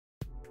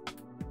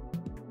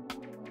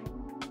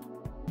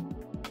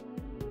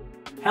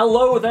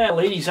Hello there,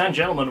 ladies and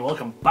gentlemen,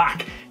 welcome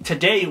back.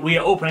 Today we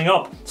are opening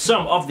up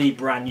some of the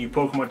brand new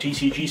Pokemon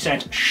TCG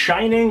set,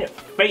 Shining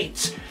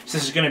Fates. So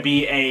this is going to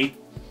be I'm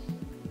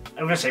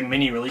going to say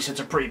mini release, it's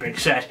a pretty big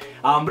set,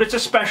 but it's a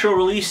special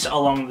release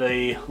along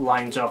the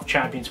lines of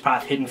Champions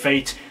Path, Hidden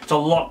Fates. It's a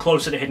lot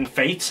closer to Hidden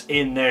Fates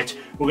in that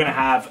we're going to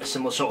have a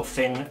similar sort of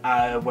thing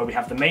where we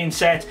have the main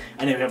set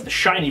and then we have the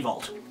Shiny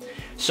Vault.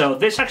 So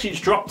this actually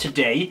just dropped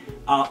today.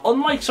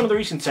 Unlike some of the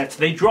recent sets,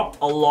 they dropped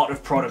a lot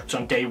of products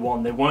on day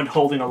one. They weren't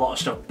holding a lot of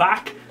stuff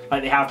back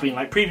like they have been.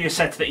 Like previous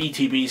sets, the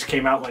ETBs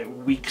came out like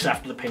weeks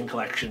after the pin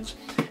collections.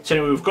 So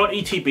anyway, we've got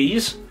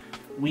ETBs.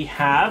 We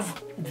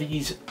have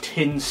these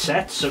tin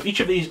sets. So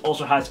each of these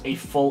also has a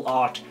full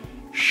art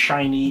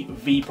shiny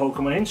V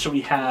Pokemon in. So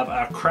we have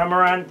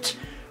Cramorant,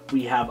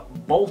 we have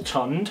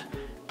Boltund,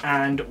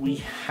 and we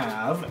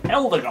have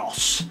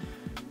Eldegoss.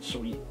 So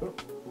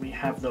we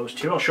have those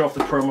two. I'll show off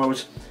the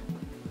promos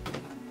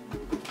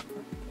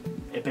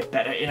a bit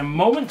better in a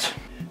moment.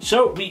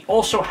 So we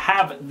also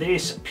have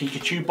this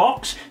Pikachu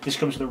box. This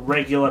comes with a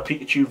regular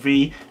Pikachu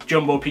V,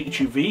 Jumbo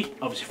Pikachu V,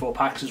 obviously 4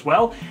 packs as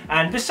well.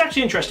 And this is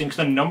actually interesting because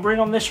the numbering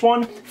on this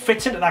one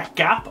fits into that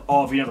gap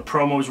of, you know, the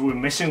promos we were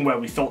missing where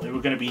we thought they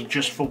were going to be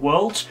just for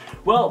Worlds.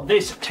 Well,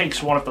 this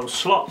takes one of those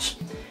slots.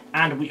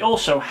 And we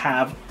also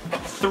have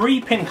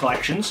 3 pin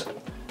collections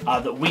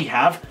that we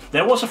have.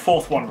 There was a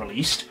 4th one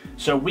released.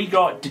 So we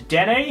got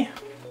Dedenne,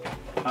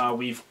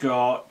 we've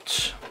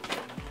got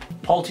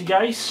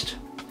Poltergeist,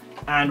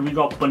 and we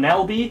got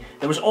Bunnelby.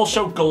 There was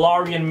also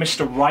Galarian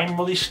Mr. Rhyme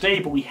release today,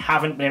 but we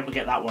haven't been able to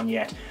get that one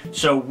yet.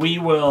 So we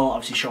will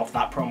obviously show off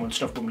that promo and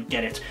stuff when we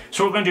get it.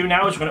 So what we're going to do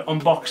now is we're going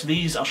to unbox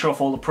these, I'll show off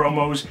all the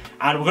promos,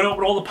 and we're going to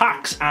open all the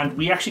packs. And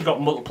we actually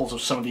got multiples of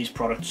some of these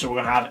products, so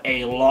we're going to have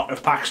a lot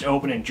of packs to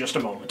open in just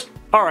a moment.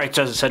 Alright,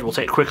 so as I said, we'll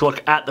take a quick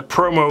look at the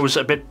promos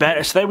a bit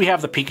better. So there we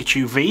have the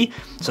Pikachu V.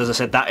 So as I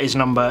said, that is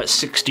number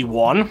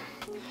 61.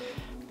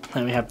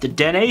 Then we have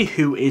Dedenne,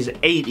 who is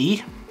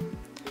 80.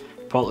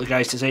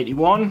 Poltergeist is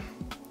 81.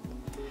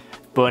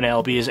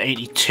 Bunnelby is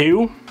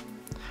 82.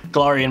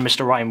 Galarian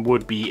Mr. Rhyme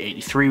would be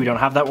 83, we don't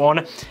have that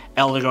one.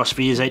 Eldegoss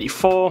V is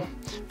 84.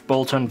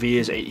 Boltund V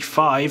is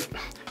 85.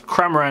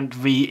 Cramorant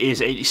V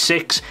is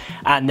 86.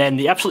 And then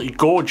the absolutely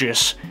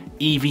gorgeous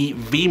Eevee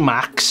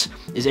VMAX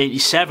is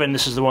 87.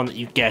 This is the one that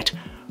you get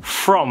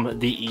from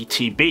the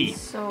ETB.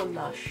 So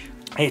lush.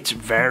 It's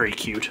very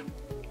cute.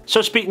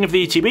 So speaking of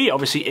the ETB,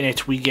 obviously in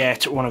it we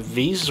get one of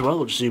these as well.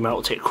 We'll just zoom out,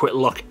 we'll take a quick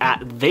look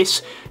at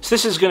this. So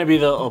this is going to be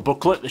the little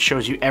booklet that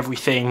shows you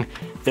everything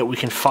that we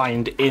can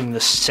find in the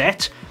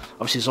set.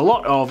 Obviously there's a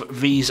lot of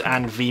Vs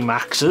and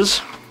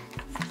VMAXs.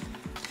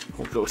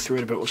 We'll go through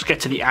it a bit. We'll just get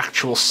to the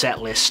actual set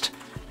list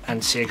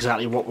and see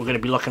exactly what we're going to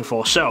be looking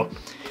for. So,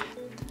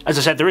 as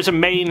I said, there is a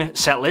main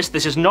set list.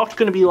 This is not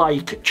going to be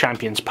like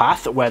Champions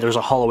Path, where there's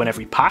a holo in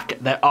every pack.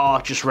 There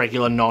are just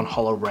regular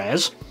non-holo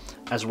rares,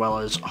 as well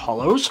as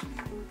holos.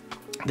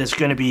 There's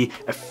going to be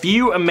a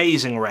few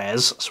amazing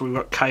rares. So we've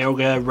got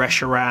Kyogre,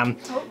 Reshiram.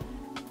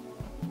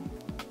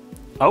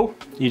 Oh,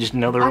 you just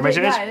know there are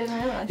amazing rares? Yeah, I didn't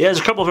realize. Yeah, there's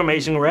a couple of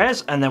amazing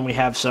rares, and then we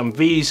have some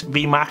Vs,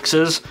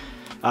 VMAXs.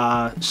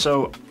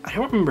 So, I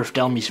don't remember if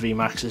Delmi's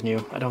VMAX is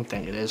new. I don't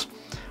think it is.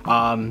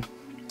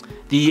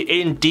 The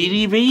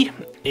Indeedee V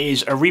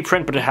is a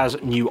reprint, but it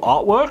has new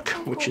artwork,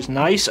 which is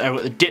nice.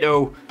 The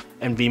Ditto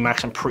and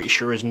VMAX, I'm pretty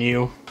sure, is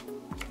new.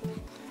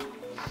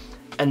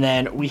 And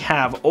then we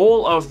have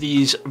all of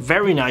these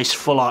very nice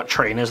full art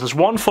trainers. There's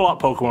one full art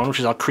Pokemon, which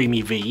is our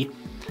Creamy V,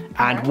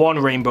 and one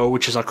Rainbow,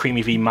 which is our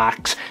Creamy V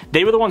Max.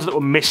 They were the ones that were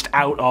missed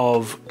out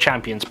of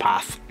Champions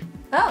Path.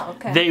 Oh,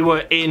 okay. They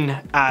were in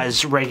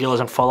as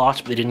regulars and full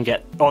arts, but they didn't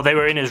get, or they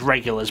were in as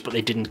regulars, but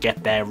they didn't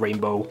get their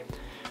Rainbow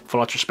full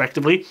arts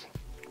respectively.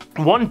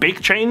 One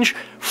big change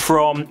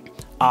from,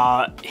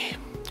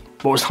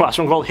 what was the last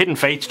one called? Hidden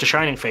Fates to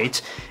Shining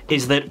Fates,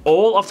 is that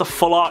all of the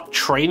full art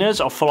trainers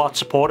or full art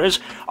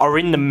supporters are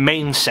in the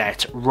main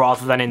set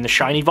rather than in the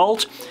Shiny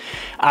Vault,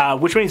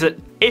 which means that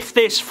if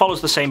this follows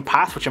the same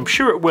path, which I'm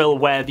sure it will,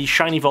 where the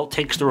Shiny Vault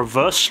takes the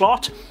reverse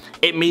slot,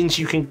 it means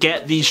you can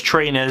get these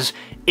trainers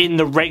in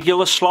the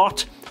regular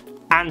slot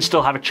and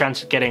still have a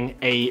chance at getting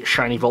a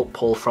Shiny Vault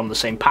pull from the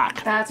same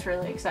pack. That's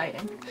really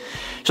exciting.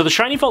 So the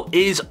Shiny Vault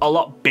is a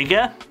lot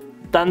bigger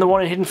than the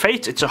one in Hidden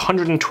Fates. It's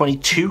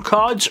 122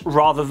 cards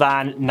rather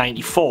than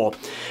 94.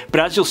 But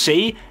as you'll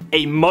see,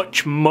 a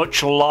much,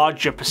 much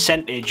larger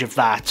percentage of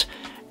that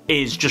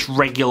is just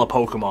regular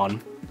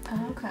Pokemon.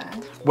 Okay.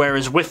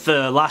 Whereas with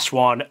the last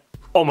one,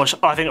 almost,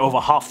 I think over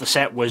half the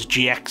set was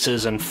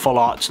GXs and full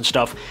arts and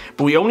stuff,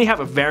 but we only have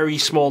a very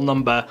small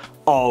number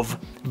of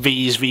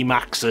Vs,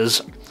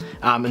 VMAXs,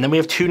 and then we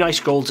have 2 nice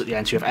golds at the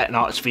end, so we have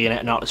Eternatus V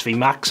and Eternatus V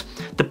Max.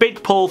 The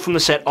big pull from the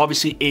set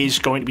obviously is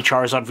going to be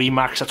Charizard V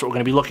Max, that's what we're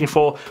going to be looking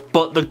for,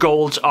 but the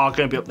golds are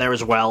going to be up there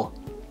as well.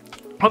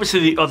 Obviously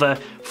the other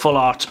full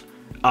art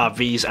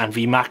Vs and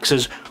V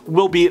Maxs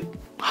will be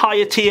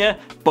higher tier,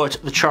 but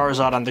the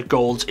Charizard and the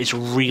golds is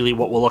really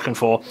what we're looking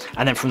for.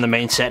 And then from the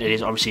main set, it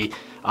is obviously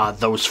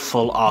those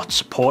full art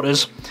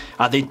supporters.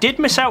 They did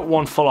miss out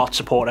one full art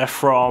supporter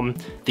from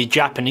the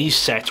Japanese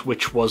set,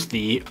 which was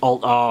the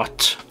alt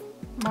art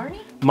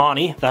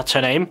Marnie, that's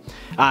her name,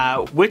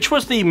 which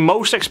was the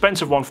most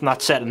expensive one from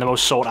that set and the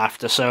most sought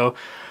after. So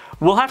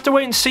we'll have to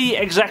wait and see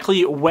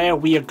exactly where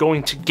we are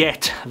going to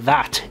get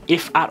that,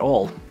 if at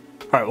all.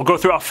 Alright, we'll go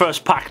through our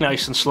first pack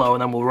nice and slow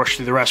and then we'll rush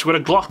through the rest.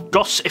 We've got a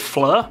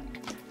Gossifleur,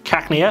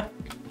 Cacnea,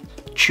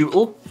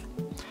 Tootle.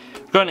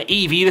 We've got an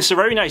Eevee. This is a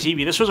very nice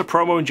Eevee. This was a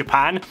promo in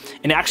Japan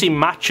and it actually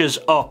matches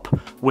up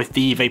with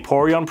the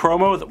Vaporeon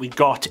promo that we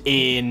got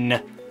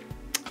in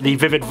the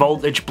Vivid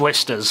Voltage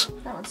blisters.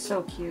 That one's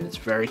so cute. It's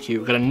very cute.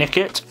 We've got a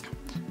Nickit,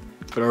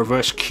 got a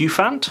reverse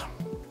Cufant,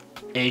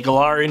 a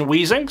Galarian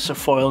Weezing, so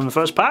foil in the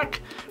first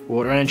pack,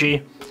 Water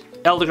Energy,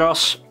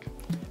 Eldegoss,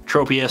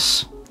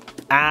 Tropius,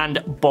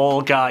 and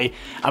Ball Guy.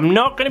 I'm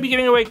not going to be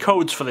giving away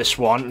codes for this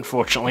one,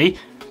 unfortunately.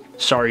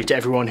 Sorry to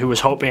everyone who was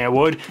hoping I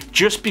would,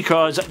 just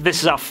because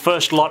this is our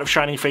first lot of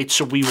Shining Fates,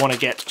 so we want to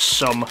get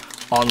some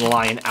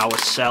online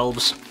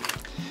ourselves.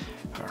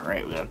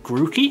 Alright, we got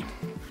Grookey,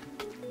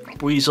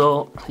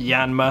 Weasel,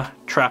 Yanma,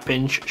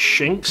 Trapinch,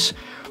 Shinx.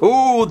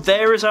 Ooh,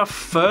 there is our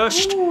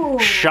first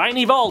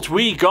shiny vault.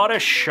 We got a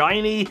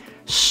shiny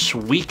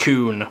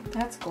Suicune.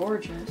 That's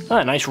gorgeous. Oh,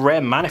 a nice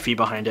rare Manaphy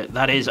behind it.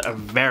 That is a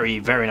very,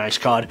 very nice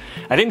card.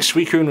 I think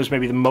Suicune was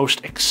maybe the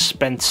most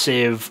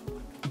expensive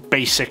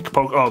basic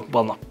Pokemon, oh,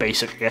 well not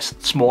basic, I guess,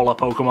 smaller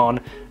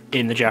Pokemon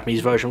in the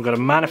Japanese version. We've got a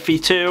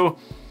Manaphy too,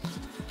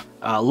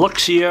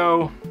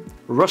 Luxio,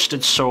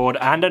 Rusted Sword,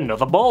 and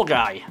another Ball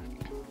Guy.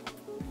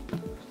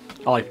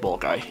 I like Ball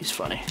Guy, he's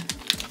funny.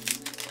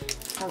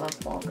 I love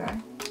Ball Guy.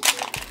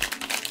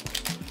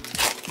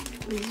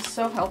 He's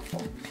so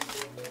helpful.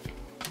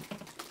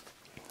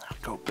 I'll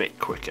go a bit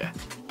quicker.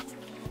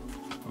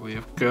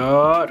 We've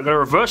got a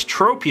reverse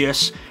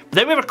Tropius, but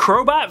then we have a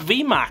Crobat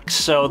VMAX,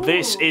 so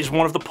this is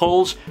one of the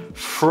pulls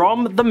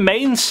from the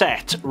main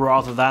set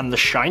rather than the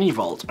Shiny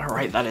Vault.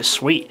 Alright, that is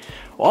sweet.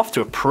 We're off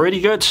to a pretty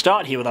good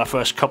start here with our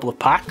first couple of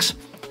packs.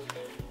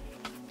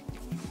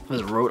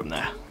 There's a Rotom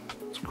there.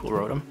 It's a cool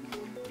Rotom.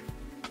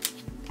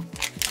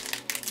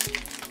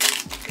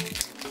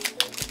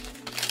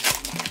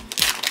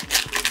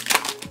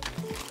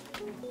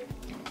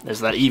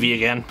 There's that Eevee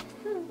again.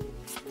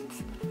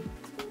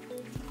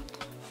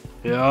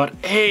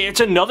 Hey, it's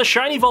another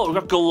shiny vault. We've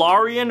got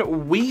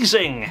Galarian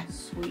Weezing.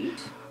 Sweet.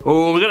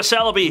 Oh, we got a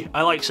Celebi.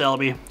 I like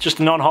Celebi. Just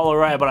a non-holo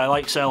rare, but I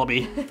like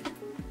Celebi.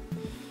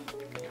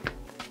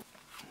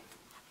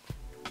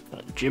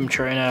 Gym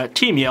Trainer,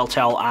 Team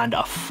Yeltel, and a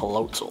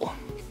Floatzel.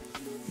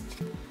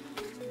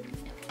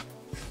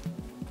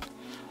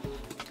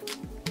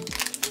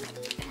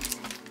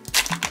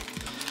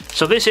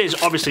 So this is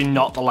obviously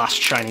not the last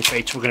Shining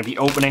Fates we're going to be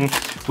opening.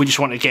 We just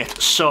want to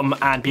get some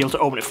and be able to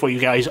open it for you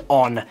guys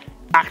on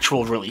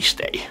actual release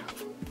day.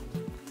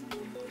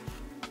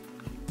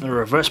 The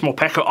reverse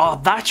Morpeko.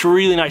 Oh, that's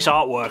really nice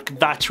artwork.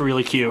 That's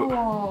really cute.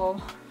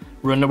 Oh.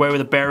 Running away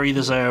with a berry.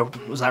 There's a,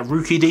 was that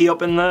Rookie D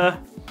up in the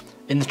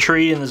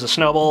tree, and there's a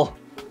Snowball.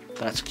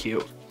 That's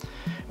cute.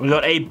 We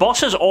got a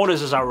Boss's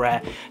Orders as our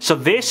rare. So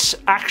this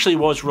actually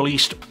was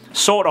released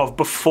sort of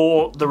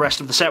before the rest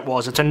of the set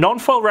was. It's a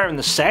non-foil rare in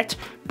the set,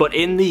 but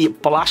in the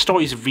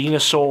Blastoise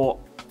Venusaur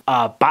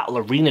Battle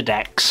Arena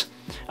decks,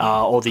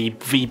 or the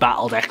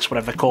V-Battle decks,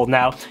 whatever they're called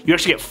now, you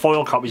actually get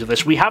foil copies of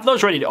this. We have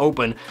those ready to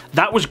open.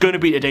 That was going to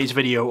be today's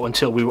video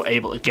until we were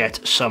able to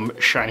get some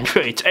Shining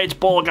Fates. It's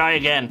Ball Guy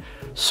again.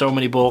 So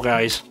many Ball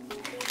Guys.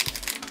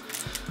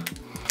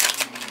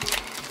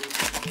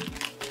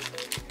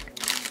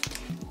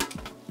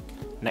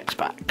 Next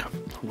pack,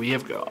 we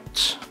have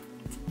got...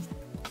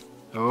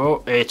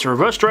 Oh, it's a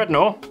reverse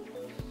Dreadnought.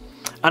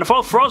 And a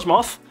foil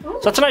Frosmoth. So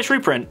that's a nice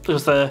reprint.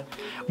 Because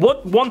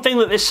one thing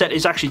that this set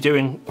is actually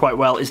doing quite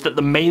well is that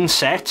the main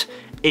set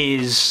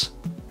is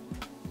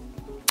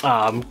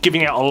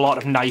giving out a lot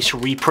of nice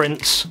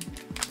reprints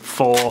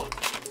for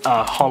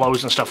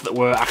holos and stuff that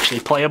were actually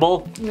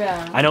playable.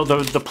 Yeah. I know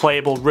the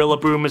playable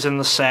Rillaboom is in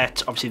the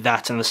set. Obviously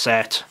that's in the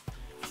set.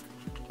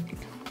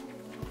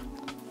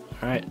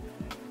 Alright.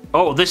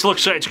 Oh, this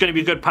looks like it's going to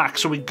be a good pack.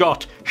 So we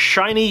got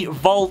Shiny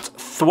Vault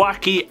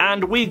Thwackey,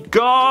 and we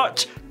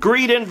got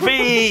Greedent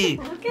V!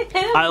 Look at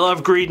him! I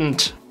love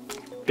Greedent.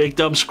 Big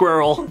dumb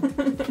squirrel.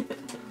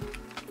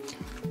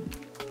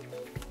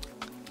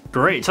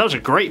 Great, that was a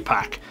great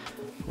pack.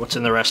 What's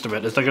in the rest of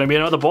it? Is there going to be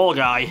another Ball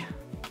Guy?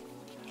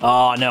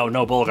 Oh,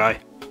 no Ball Guy.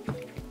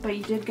 But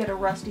you did get a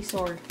rusty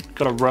sword.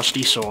 Got a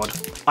rusty sword.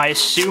 I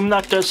assume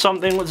that does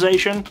something with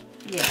Zacian?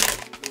 Yeah.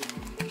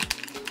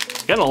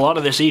 Getting a lot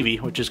of this Eevee,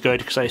 which is good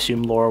because I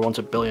assume Laura wants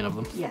a billion of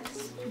them.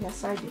 Yes.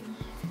 Yes, I do.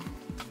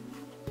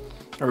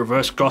 A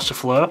reverse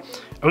Gossifleur.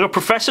 And we got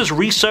Professor's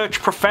Research,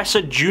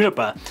 Professor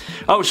Juniper.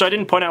 Oh, so I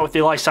didn't point out with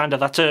the Lysander,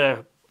 that's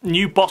a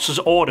new Boss's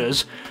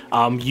Orders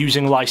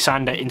using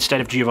Lysander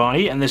instead of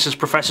Giovanni, and this is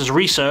Professor's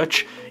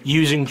Research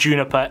using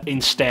Juniper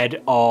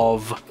instead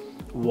of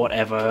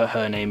whatever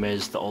her name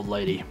is, the old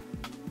lady.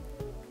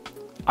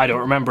 I don't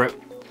remember it.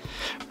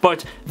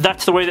 But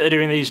that's the way that they're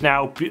doing these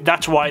now.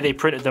 That's why they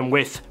printed them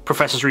with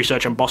Professor's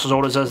Research and Boss's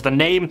Orders as the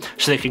name,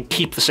 so they can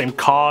keep the same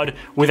card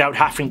without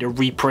having to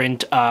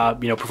reprint,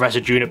 you know, Professor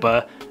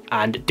Juniper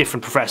and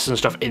different professors and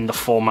stuff in the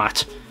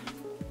format.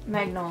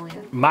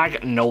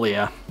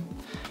 Magnolia.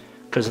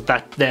 Because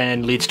that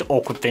then leads to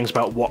awkward things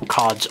about what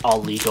cards are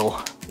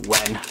legal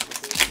when.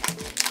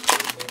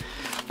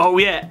 Oh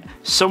yeah,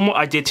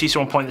 I did see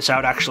someone point this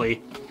out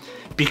actually.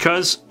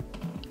 Because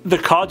the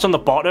cards on the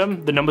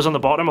bottom, the numbers on the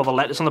bottom, or the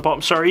letters on the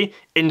bottom, sorry,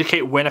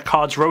 indicate when a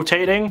card's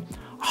rotating.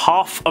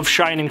 Half of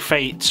Shining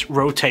Fates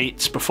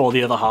rotates before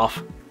the other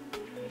half.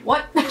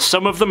 What?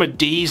 Some of them are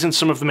D's and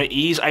some of them are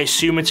E's. I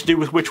assume it's to do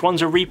with which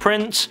ones are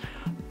reprints,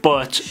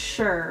 but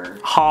sure.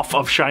 Half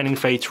of Shining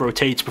Fates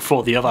rotates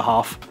before the other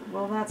half.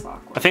 Well, that's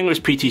awkward. I think it was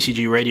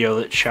PTCG Radio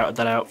that shouted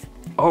that out.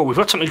 Oh, we've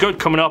got something good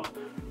coming up.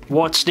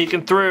 What's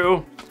sneaking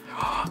through?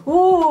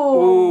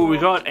 Ooh, we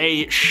got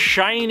a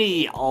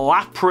shiny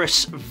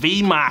Lapras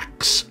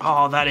VMAX.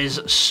 Oh, that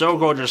is so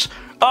gorgeous.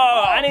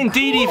 Oh, and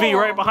Indeedee V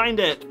right behind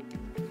it.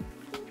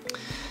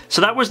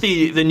 So that was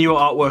the newer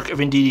artwork of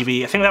Indeedee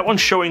V. I think that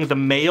one's showing the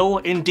male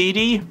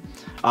Indeedee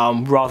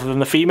rather than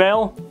the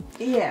female.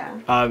 Yeah.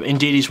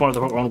 Indeedee's one of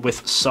the Pokemon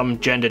with some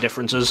gender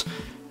differences.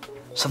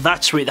 So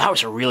that's sweet. That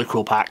was a really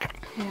cool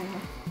pack. Yeah.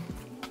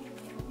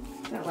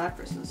 That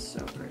Lapras is so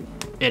pretty.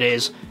 It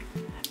is.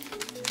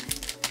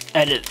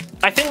 And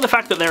I think the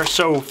fact that there are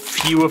so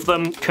few of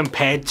them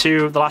compared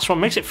to the last one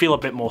makes it feel a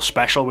bit more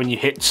special when you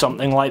hit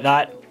something like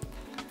that.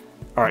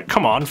 Alright,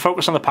 come on,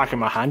 focus on the pack in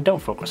my hand,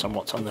 don't focus on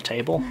what's on the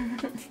table.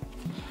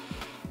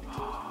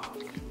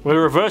 With a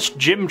reverse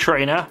gym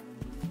trainer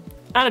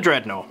and a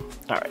Dreadnought.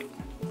 Alright.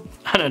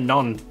 And a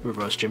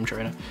non-reverse gym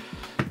trainer.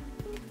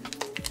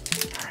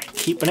 Alright,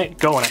 keeping it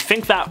going. I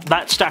think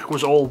that stack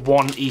was all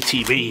one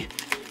ETB.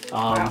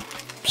 Wow.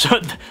 So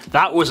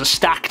that was a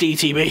stacked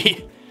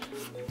ETB.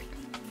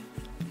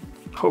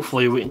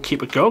 Hopefully we can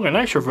keep it going. A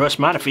nice reverse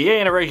Manaphy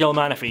and a regular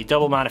Manaphy.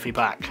 Double Manaphy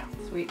pack.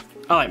 Sweet.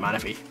 I like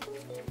Manaphy.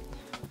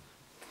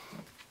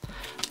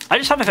 I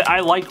just have a I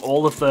like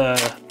all of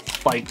the,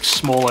 like,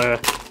 smaller,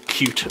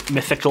 cute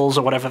mythicals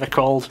or whatever they're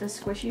called. The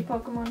squishy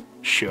Pokemon?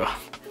 Sure.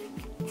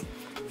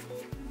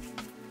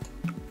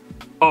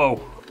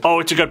 Oh,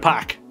 it's a good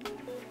pack.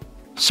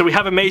 So we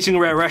have Amazing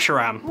Rare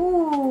Reshiram.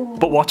 Ooh.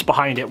 But what's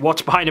behind it?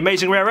 What's behind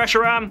Amazing Rare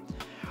Reshiram?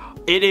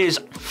 It is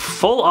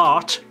full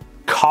art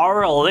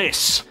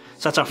Carlis.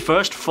 So that's our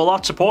first full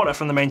art supporter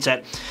from the main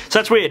set. So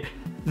that's weird.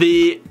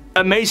 The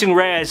Amazing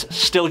Rares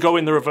still go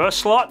in the reverse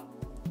slot,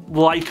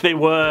 like they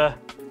were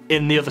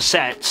in the other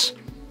sets.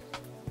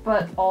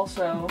 But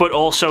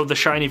also the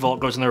Shiny Vault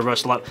goes in the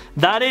reverse slot.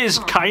 That is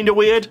kind of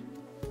weird,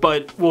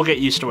 but we'll get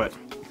used to it.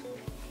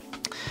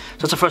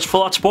 So that's our first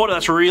full art supporter.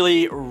 That's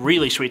really,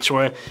 really sweet. So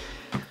we're,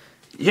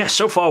 yeah,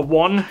 so far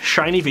one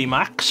Shiny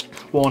VMAX,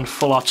 one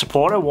full art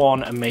supporter,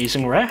 one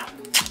Amazing Rare,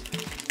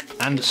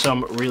 and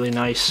some really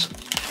nice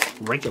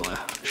regular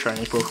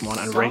shiny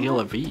Pokemon and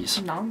regular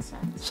Vs.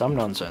 Nonsense. Some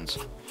nonsense.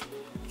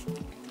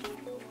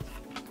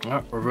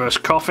 Oh, reverse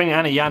Coughing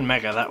and a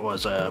Yanmega. That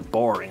was a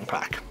boring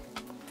pack.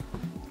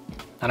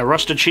 And a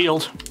Rusted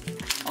Shield.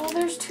 Oh,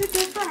 there's two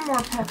different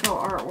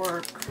Morpeko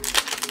artwork.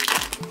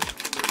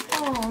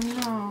 Oh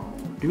no.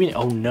 What do you mean,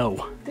 oh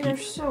no? They're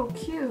so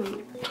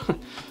cute.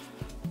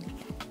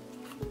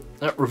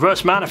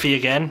 Reverse Manaphy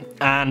again,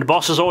 and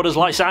Boss's Orders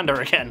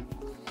Lysander again.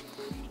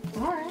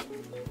 Alright.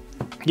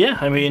 Yeah,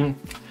 I mean,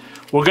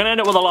 we're gonna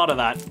end up with a lot of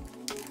that.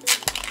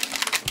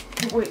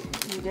 Wait,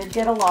 we did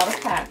get a lot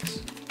of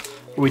packs.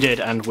 We did,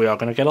 and we are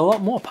gonna get a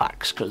lot more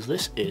packs, because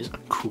this is a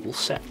cool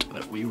set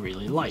that we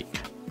really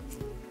like.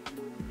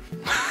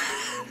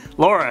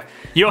 Laura,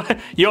 your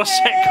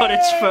set got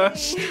its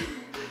first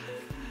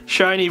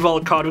Shiny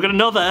Vault card. We've got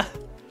another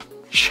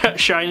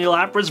Shiny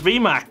Lapras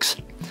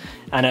VMAX.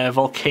 And a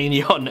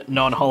Volcanion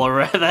non-holo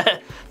rare there.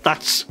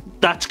 That's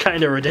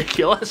kind of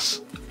ridiculous.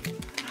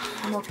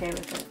 I'm okay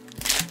with it.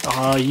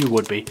 Ah, you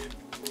would be.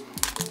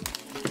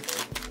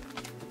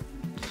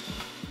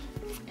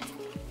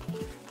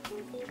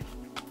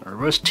 A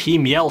reverse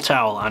Team Yell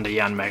Towel and a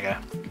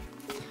Yanmega.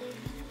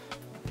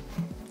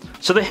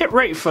 So the hit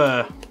rate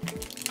for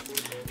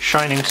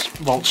Shining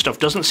Vault stuff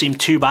doesn't seem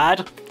too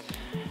bad.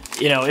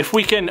 You know, if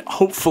we can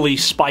hopefully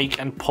spike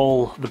and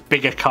pull the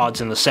bigger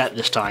cards in the set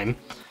this time,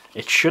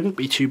 it shouldn't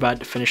be too bad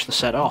to finish the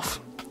set off.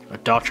 A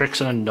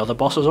Dartrix and another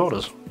Boss's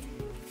Orders.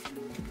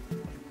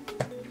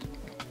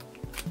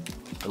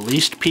 At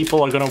least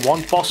people are going to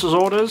want Boss's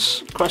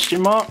Orders,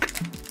 question mark.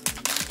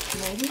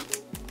 Maybe.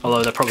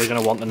 Although they're probably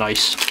going to want the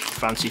nice,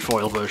 fancy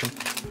foil version.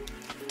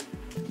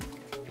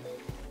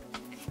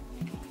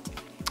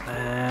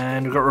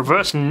 And we've got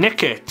Reverse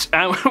Nickit,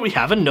 and we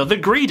have another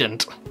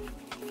Greedent.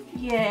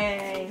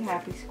 Yay,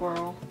 happy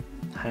squirrel.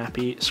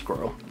 Happy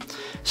squirrel.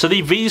 So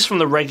the Vs from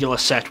the regular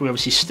set, we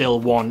obviously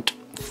still want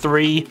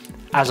 3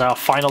 as our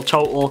final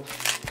total,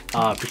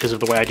 because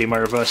of the way I do my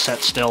reverse set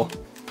still.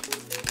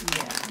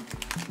 Yeah.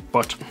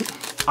 But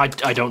I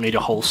don't need a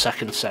whole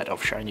second set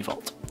of Shiny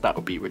Vault. That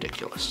would be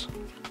ridiculous.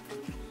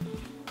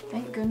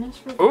 Thank goodness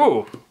for that.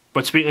 Ooh!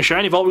 But speaking of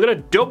shiny vault, we got a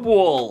dub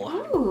wall.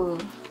 Ooh.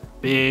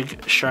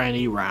 Big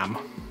shiny ram.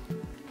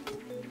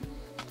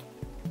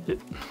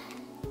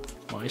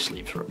 My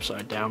sleeves are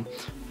upside down.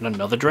 And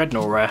another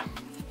Dreadnought rare.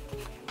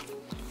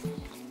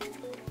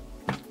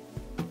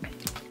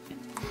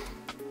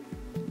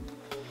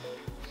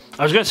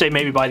 I was going to say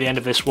maybe by the end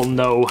of this we'll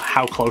know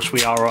how close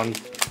we are on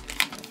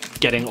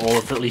getting all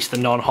of at least the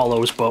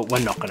non-hollows, but we're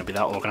not going to be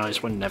that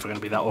organised. We're never going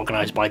to be that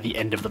organised by the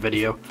end of the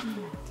video.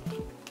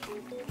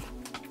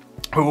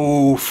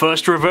 Ooh,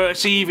 first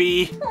reverse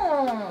Eevee.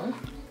 Aww.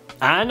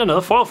 And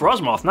another foil for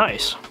Osmoth,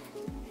 nice.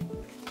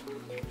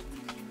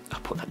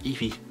 I'll put that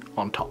Eevee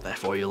on top there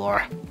for you,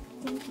 Laura.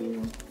 Thank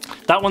you.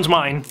 That one's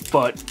mine,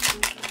 but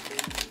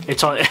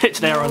it's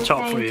there on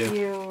top for you. Thank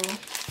you.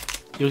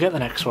 You'll get the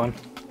next one.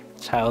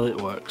 That's how it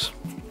works.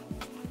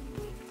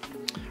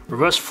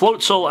 Reverse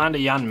Floatzel and a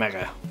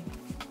Yanmega.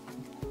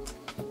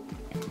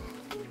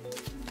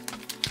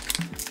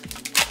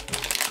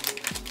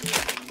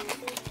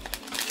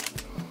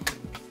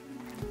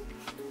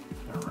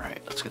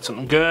 Alright, let's get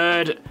something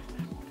good.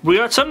 We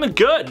got something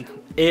good!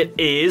 It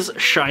is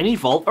Shiny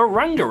Vault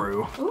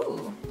Oranguru.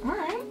 Ooh,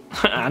 alright.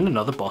 And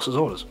another Boss's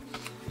Orders.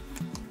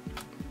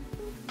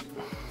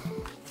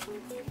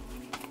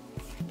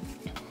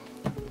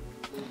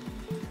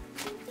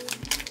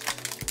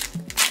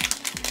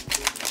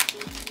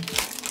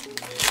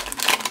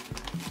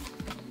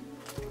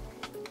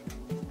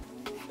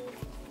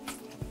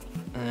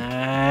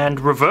 And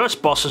reverse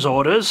Boss's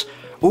Orders.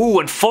 Ooh,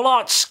 and Full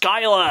Art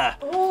Skylar!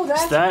 Oh,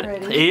 that's That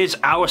pretty. is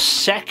our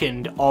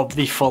second of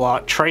the Full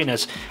Art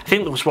trainers. I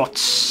think there was, what,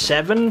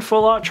 7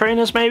 Full Art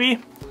trainers, maybe?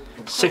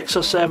 6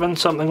 or 7,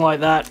 something like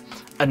that.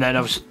 And then,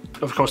 of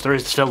course, there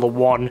is still the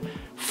one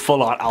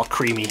Full Art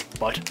Alcremie,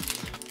 but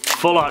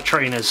Full Art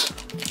trainers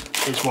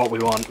is what we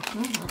want.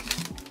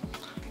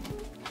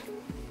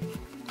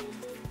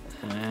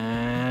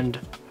 And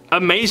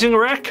Amazing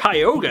Rare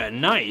Kyogre,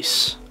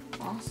 nice.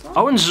 Awesome.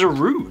 Oh, and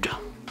Zarude.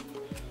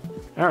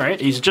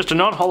 Alright, he's just a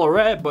non-holo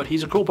rare, but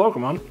he's a cool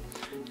Pokemon.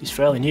 He's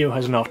fairly new,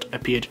 has not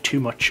appeared too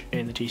much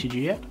in the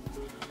TCG yet.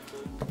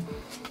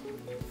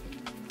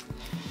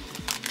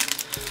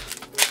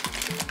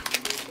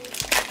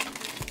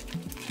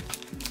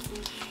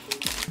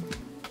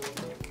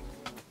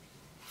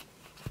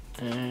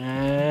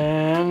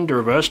 And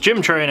reverse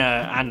Gym Trainer,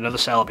 and another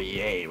Celebi.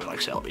 Yay, we like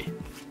Celebi.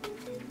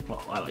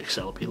 Well, I like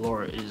Celebi.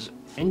 Laura is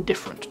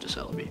indifferent to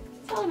Celebi.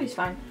 Celebi's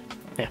fine.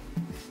 Yeah.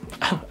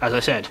 As I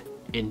said,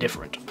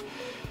 indifferent.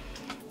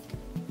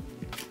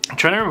 I'm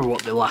trying to remember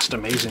what the last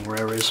amazing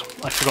rare is.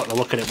 I forgot to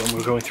look at it when we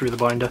were going through the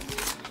binder.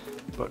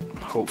 But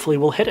hopefully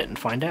we'll hit it and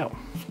find out.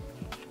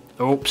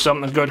 Oh,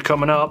 something good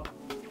coming up.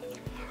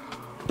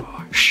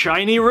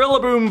 Shiny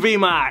Rillaboom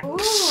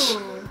VMAX!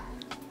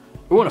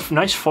 Ooh. Ooh, and a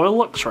nice foil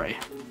Luxray.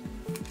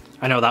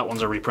 I know that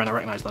one's a reprint, I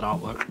recognise that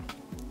artwork.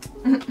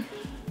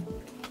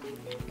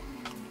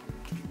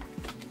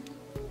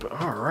 But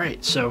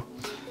alright, so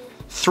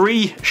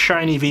 3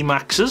 shiny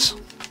VMAXs.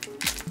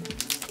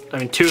 I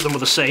mean, 2 of them were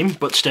the same,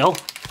 but still.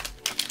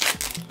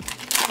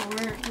 So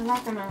we're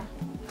not gonna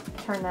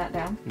turn that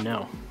down.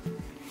 No.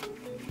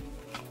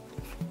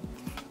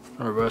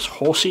 A reverse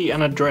Horsey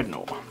and a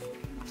Dreadnought.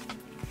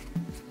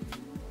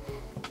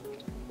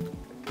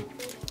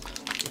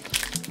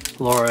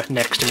 Laura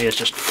next to me is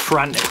just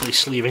frantically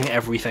sleeving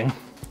everything.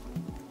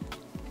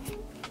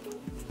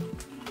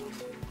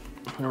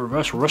 And a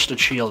reverse Rusted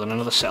Shield and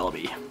another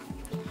Celebi.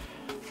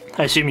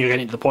 I assume you're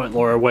getting to the point,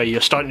 Laura, where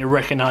you're starting to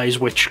recognise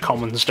which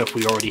common stuff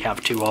we already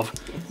have 2 of.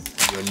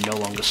 And you're no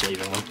longer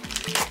sleeving them.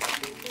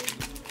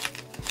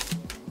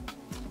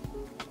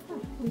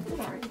 Oh, we did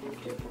already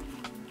have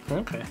 2.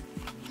 Okay.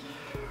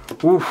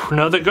 Ooh,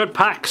 another good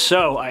pack.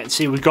 So, I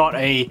see we got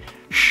a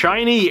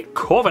shiny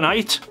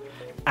Corviknight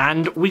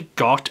and we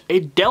got a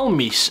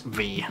Delmise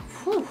V.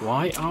 Whew.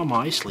 Why are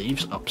my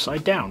sleeves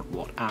upside down?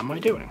 What am I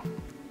doing?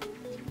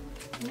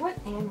 What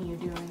am you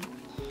doing?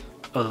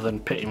 Other than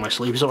pitting my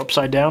sleeves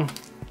upside down?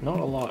 Not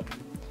a lot.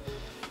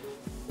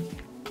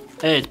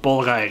 Hey, it's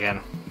Ball Guy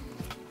again.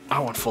 I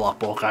want full art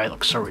Ball Guy, it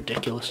looks so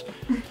ridiculous.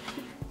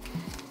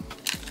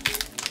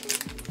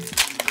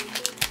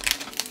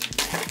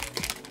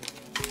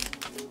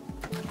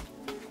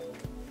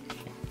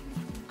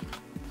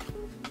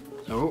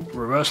 Oh,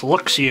 reverse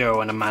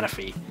Luxio and a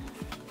Manaphy.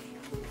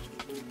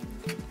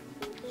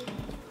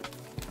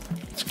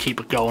 Let's keep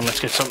it going, let's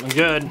get something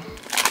good.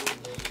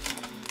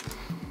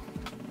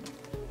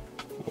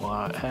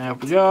 What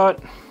have we got?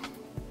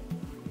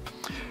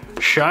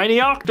 Shiny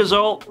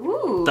Octazol!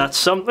 Ooh. That's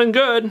something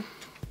good.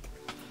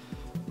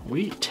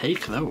 We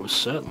take those,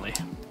 certainly.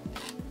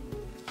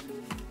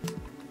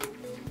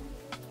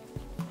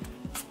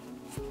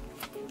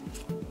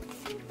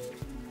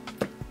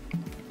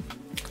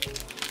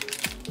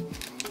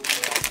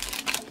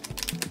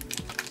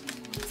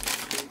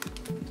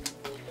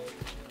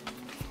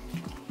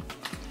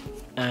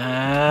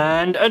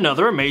 And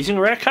another amazing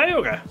rare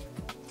Kyogre.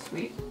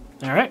 Sweet.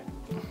 Alright,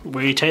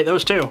 we take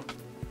those too.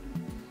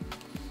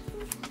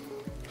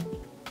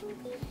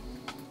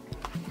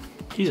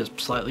 He's a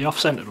slightly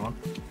off-centered one.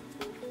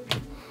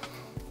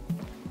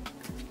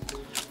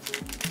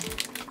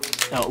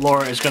 Now,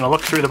 Laura is going to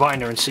look through the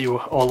binder and see,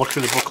 or look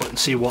through the booklet and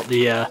see what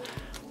the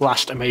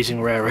last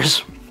amazing rare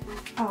is.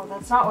 Oh,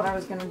 that's not what I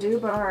was gonna do,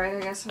 but alright, I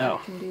guess I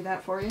can do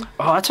that for you.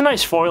 Oh, that's a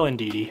nice foil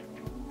indeedy.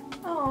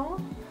 Oh.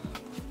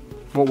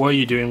 What were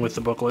you doing with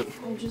the booklet?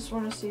 I just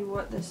want to see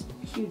what this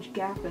huge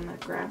gap in the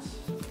grass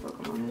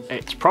Pokemon is.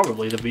 It's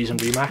probably the V's and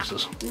V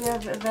Maxes. Do you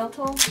have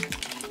Veltol?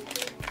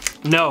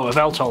 No,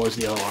 Veltol is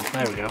the other one.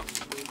 There we go.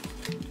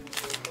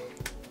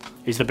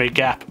 He's the big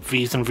gap.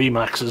 V's and V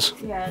Maxes.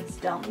 Yeah, it's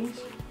dummies.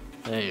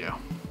 There you go.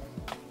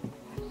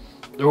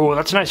 Oh,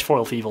 that's a nice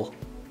foil Feeble.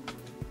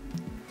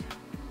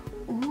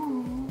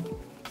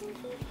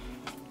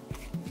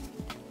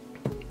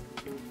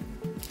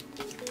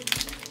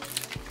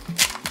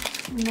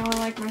 You know I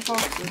like my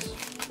foxes.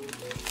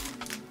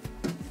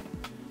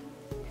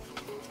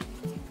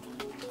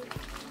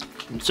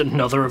 It's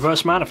another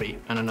reverse Manaphy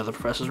and another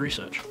Professor's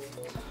Research.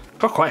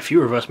 Got quite a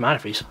few reverse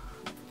Manaphys.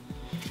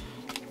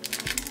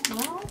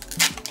 Well,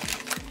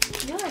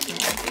 you like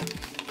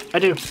Manaphy. I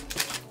do.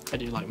 I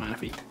do like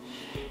Manaphy.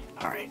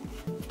 Alright.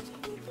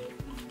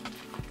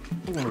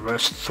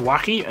 Reverse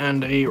Thwackey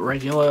and a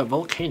regular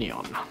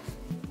Volcanion.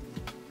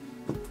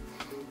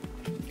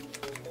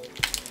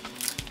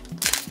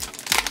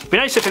 It'd be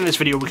nice if in this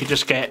video we could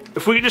just get,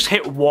 if we could just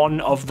hit one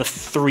of the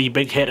 3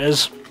 big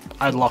hitters,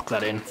 I'd lock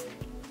that in.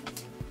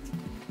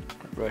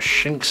 A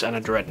Shinx and a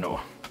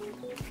Dreadnought.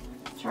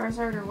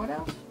 Charizard or what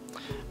else?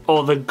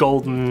 Or the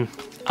golden,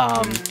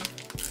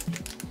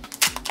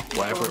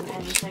 whatever it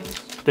was.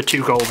 The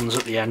 2 goldens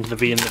at the end, the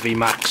V and the V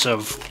Max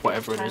of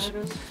whatever it is.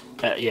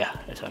 Yeah,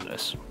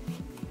 Eternatus.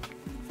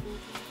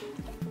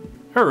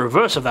 A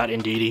reverse of that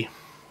Indeedee.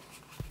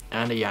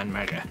 And a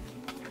Yanmega.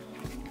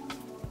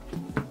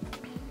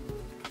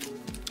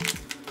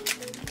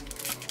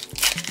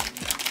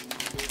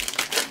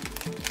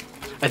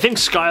 I think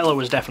Skylar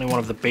was definitely one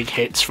of the big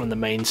hits from the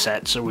main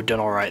set, so we've done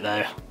alright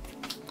there.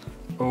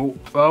 Oh,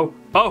 oh,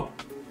 oh!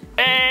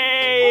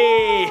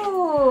 Hey!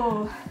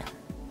 Oh.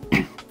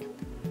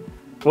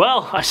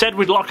 Well, I said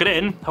we'd lock it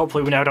in.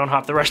 Hopefully we now don't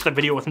have the rest of the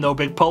video with no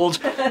big pulls.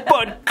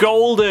 But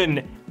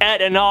golden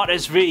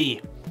Eternatus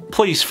V.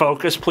 Please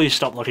focus, please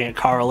stop looking at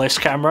Coraliss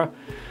camera.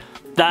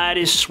 That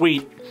is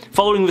sweet.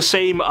 Following the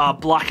same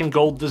black and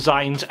gold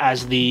designs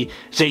as the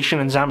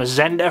Zacian and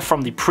Zamazenta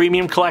from the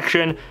premium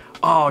collection.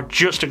 Oh,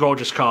 just a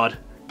gorgeous card.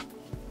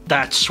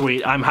 That's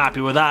sweet. I'm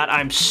happy with that.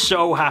 I'm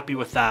so happy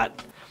with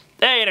that.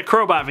 Hey, and a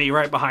Crobat V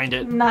right behind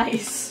it.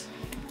 Nice.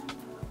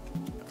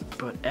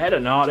 But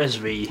Eternatus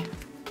V.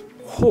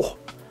 Whew.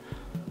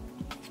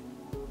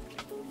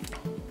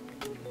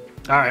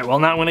 Alright, well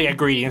now I'm going to get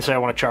greedy and say I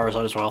want a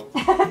Charizard as well.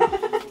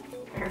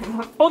 Fair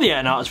enough. Or the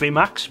Eternatus V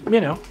Max,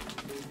 you know.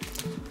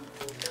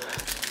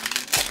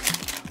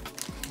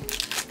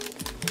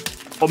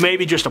 Or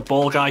maybe just a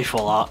ball guy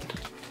full art.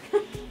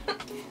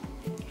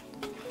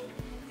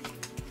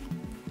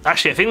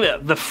 Actually, I think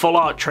that the full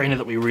art trainer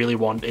that we really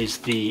want is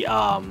the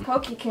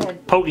Pokekid.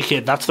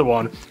 Pokekid, that's the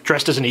one.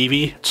 Dressed as an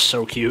Eevee. It's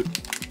so cute.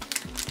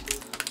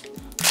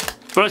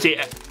 But honestly,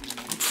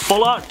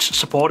 full art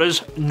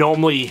supporters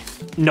normally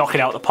knock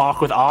it out the park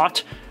with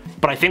art,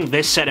 but I think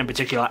this set in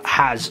particular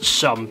has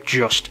some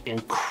just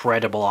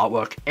incredible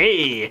artwork.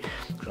 Hey!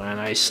 Got a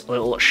nice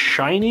little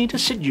shiny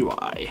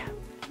Decidueye.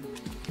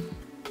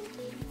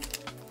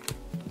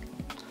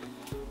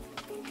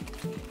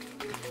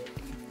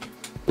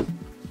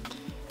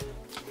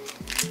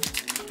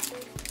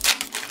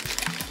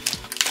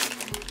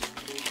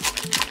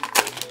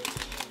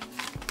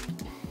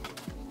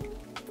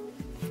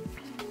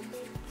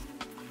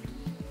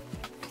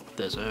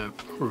 There's a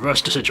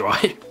reverse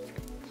Decidueye.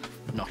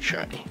 Not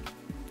shiny.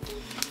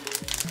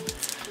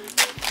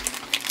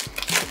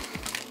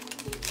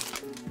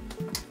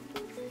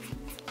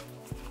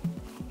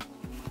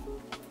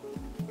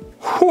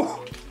 Whew.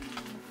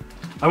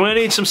 I'm gonna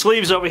need some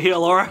sleeves over here,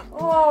 Laura.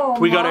 Oh,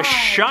 we got a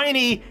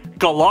shiny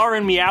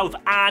Galarian Meowth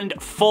and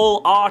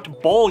full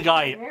art ball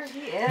guy. There he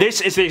is.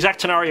 This is the exact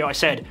scenario I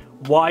said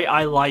why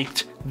I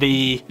liked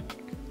the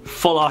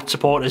full art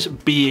supporters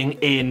being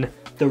in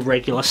the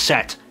regular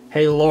set.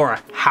 Hey Laura,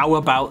 how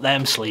about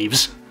them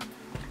sleeves?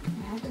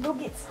 I have to go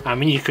get some. I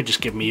mean, you could just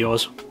give me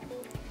yours.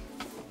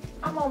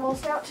 I'm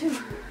almost out too.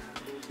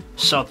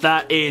 So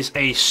that is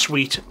a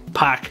sweet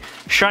pack.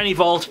 Shiny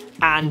Vault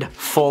and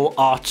full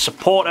art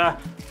supporter.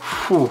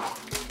 Whew.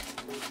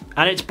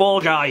 And it's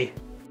Ball Guy.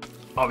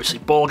 Obviously,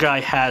 Ball Guy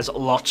has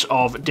lots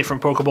of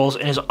different Pokeballs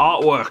in his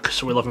artwork,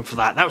 so we're looking for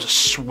that. That was a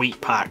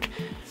sweet pack.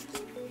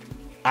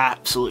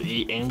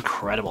 Absolutely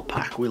incredible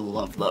pack. We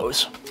love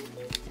those.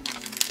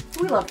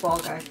 We love Ball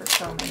Guy for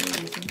so many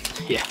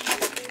reasons. Yeah.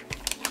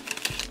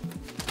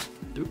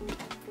 Oop.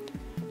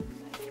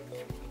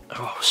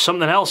 Oh,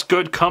 something else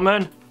good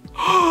coming.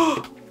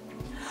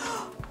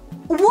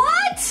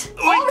 What?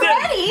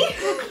 Already?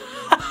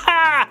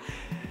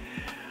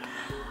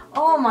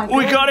 Oh my god.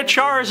 We got a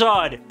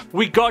Charizard.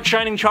 We got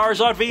Shining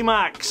Charizard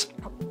VMAX.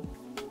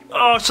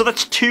 Oh, so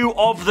that's 2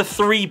 of the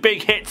 3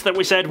 big hits that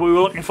we said we were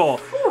looking for.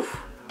 Whew.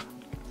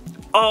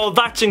 Oh,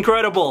 that's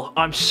incredible.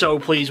 I'm so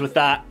pleased with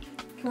that.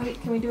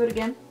 Can we do it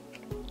again?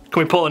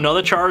 Can we pull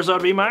another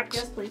Charizard VMAX?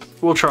 Yes, please.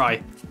 We'll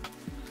try.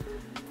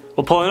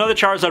 We'll pull another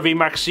Charizard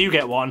VMAX so you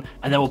get one,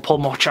 and then we'll pull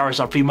more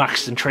Charizard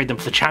VMAXs and trade them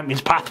for the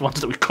Champions Path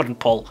ones that we couldn't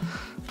pull.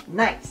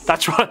 Nice.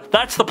 That's right.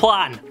 That's the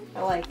plan.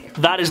 I like it.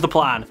 That is the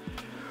plan.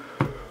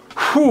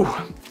 Whew.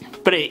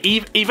 But hey,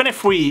 even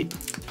if we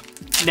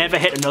never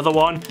hit another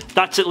one,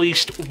 that's at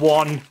least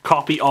one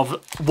copy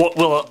of what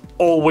will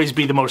always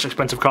be the most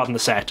expensive card in the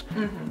set.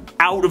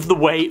 Out of the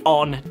way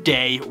on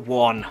day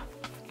one.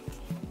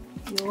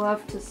 You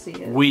love to see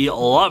it. We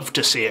love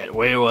to see it.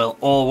 We will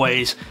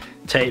always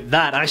take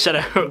that. I said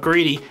I got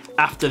greedy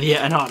after the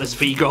Anartas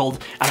V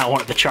Gold, and I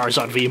wanted the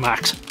Charizard V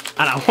Max,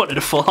 and I wanted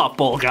a full art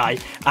ball guy,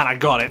 and I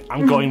got it.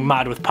 I'm going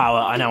mad with power.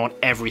 I now want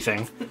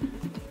everything.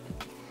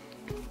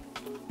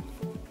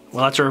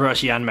 Well, that's a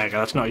reverse Yanmega.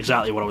 That's not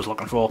exactly what I was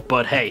looking for,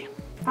 but hey.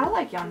 I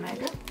like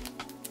Yanmega.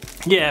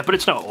 Yeah, but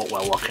it's not what we're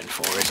looking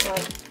for, is it?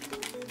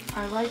 But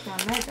I like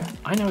Yanmega.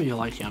 I know you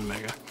like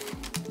Yanmega.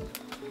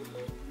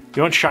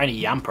 You want shiny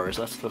Yampers?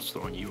 That's the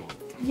one you want.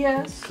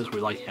 Yes. Because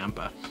we like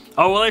Yamper.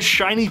 Oh, well, there's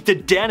shiny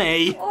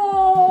Dedenne.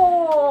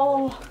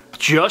 Oh.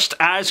 Just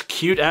as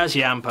cute as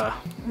Yamper.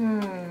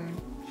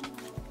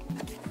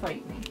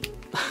 Fight me.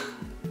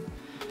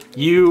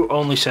 You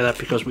only say that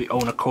because we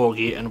own a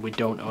Corgi and we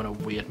don't own a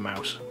weird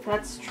mouse.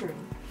 That's true.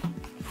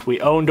 If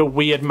we owned a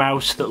weird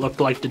mouse that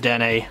looked like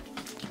Dedenne,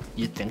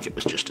 you'd think it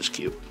was just as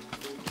cute.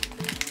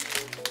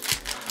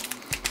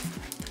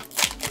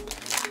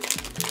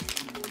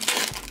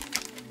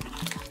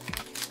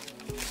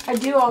 I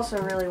do also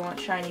really want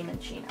shiny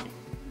Minchino.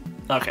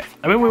 Okay.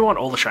 I mean, we want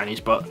all the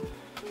shinies, but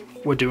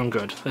we're doing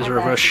good. There's a Add that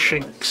reverse to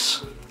your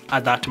Shinx.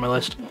 Add that to my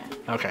list?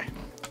 Yeah. Okay.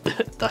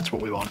 That's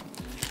what we want.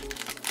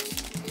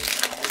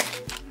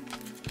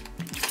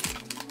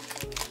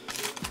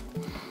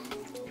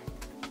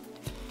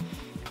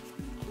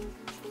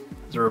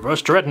 There's a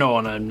reverse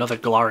Dreadnought and another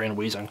Galarian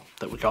Weezing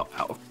that we got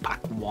out of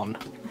pack 1.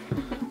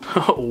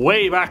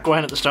 Way back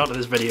when at the start of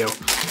this video.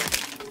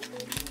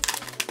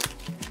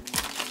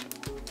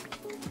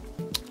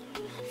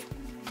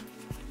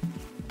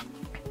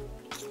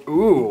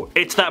 Ooh,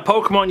 it's that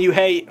Pokemon you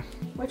hate.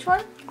 Which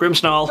one?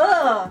 Grimmsnarl.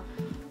 Ugh!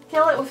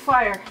 Kill it with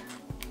fire.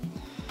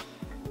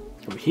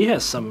 He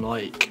has some,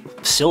 like,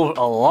 silver,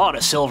 a lot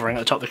of silvering at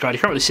the top of the card. You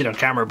can't really see it on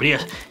camera, but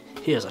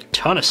he has a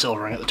ton of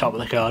silvering at the top of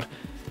the card.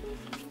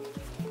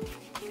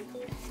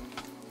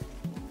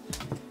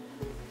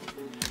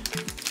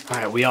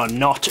 Alright, we are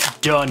not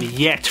done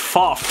yet.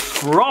 Far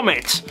from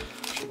it.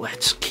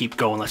 Let's keep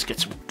going. Let's get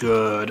some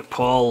good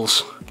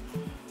pulls.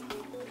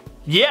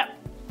 Yep.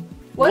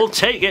 What? We'll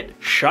take it.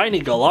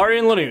 Shiny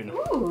Galarian Lanoon.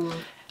 Ooh.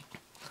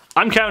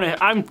 I'm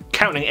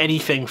counting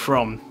anything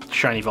from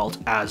Shiny Vault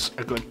as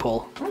a good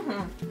pull.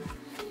 God,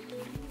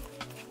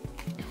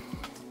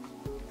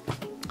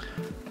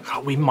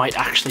 I might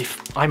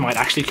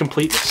actually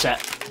complete this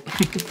set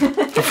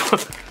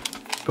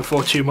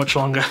before too much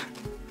longer.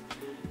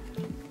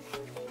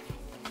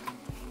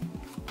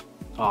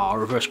 Ah,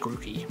 reverse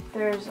Grookey.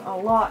 There's a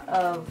lot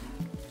of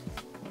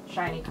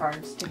shiny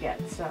cards to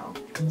get, so.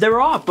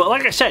 There are, but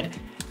like I said,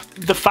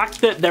 the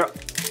fact that there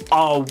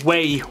are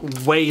way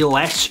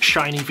less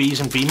shiny Vs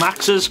and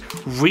VMAXs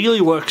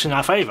really works in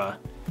our favor.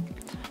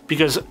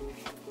 Because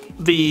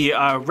the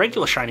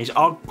regular shinies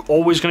are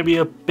always going to be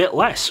a bit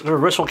less.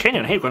 Reverse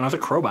Volcanion, hey, we've got another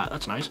Crobat,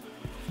 that's nice.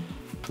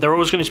 They're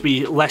always going to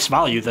be less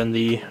value than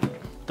the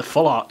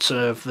full arts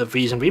of the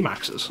Vs and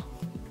VMAXs.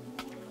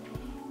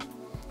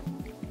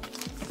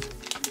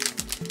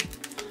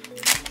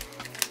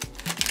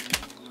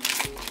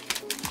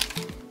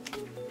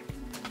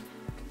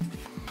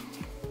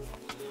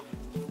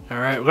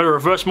 Alright, we've got a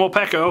reverse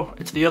Morpeko.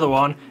 It's the other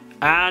one.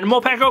 And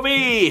Morpeko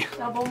V!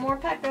 Double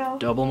Morpeko.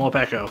 Double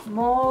Morpeko.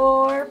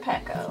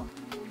 Morpeko.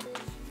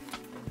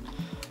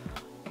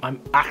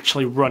 I'm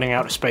actually running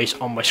out of space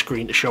on my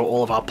screen to show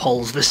all of our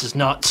pulls. This is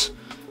nuts.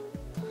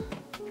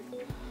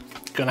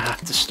 Gonna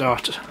have to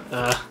start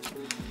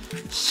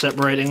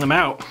separating them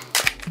out.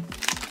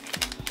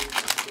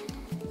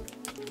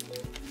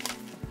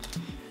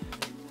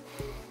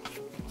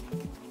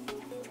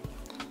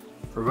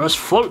 Reverse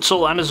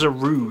Floatzel and a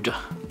Zarude.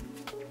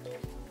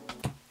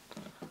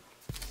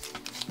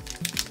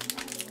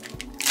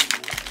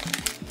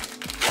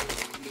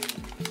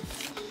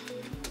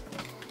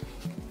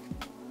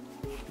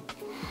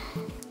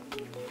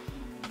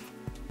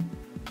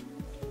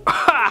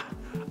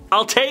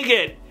 I'll take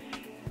it.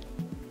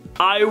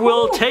 I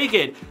will take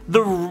it.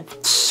 The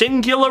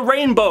singular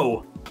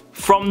rainbow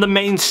from the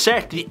main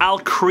set, the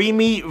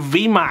Alcremie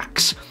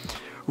VMAX.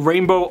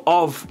 Rainbow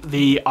of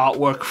the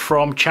artwork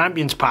from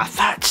Champions Path.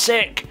 That's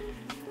sick.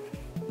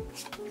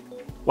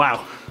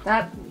 Wow.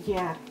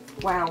 Yeah,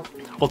 wow.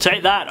 We'll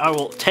take that. I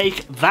will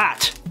take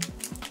that.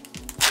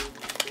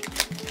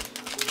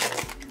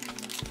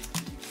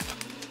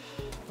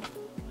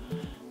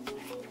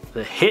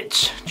 The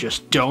hits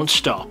just don't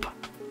stop.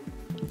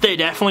 They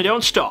definitely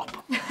don't stop.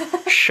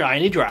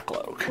 Shiny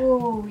Dracloak.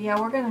 Oh, yeah,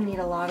 we're gonna need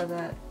a lot of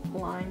that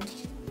line.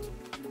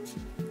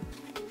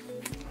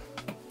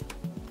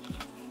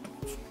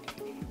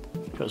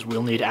 because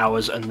we'll need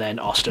ours, and then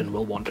Austin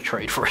will want to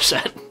trade for a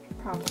set.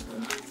 Probably.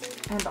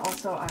 And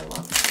also, I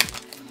love it.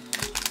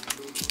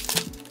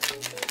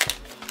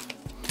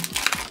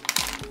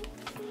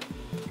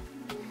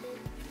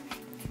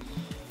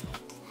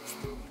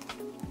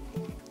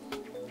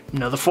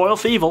 Another foil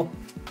Thievul.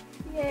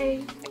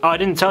 Yay. Oh, I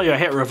didn't tell you I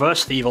hit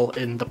reverse Thievul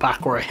in the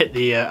pack where I hit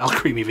the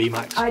Alcremie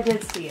VMAX. I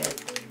did see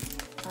it.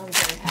 I was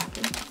very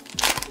happy.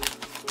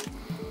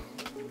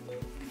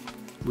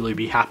 Will you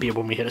be happier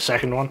when we hit a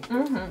second one?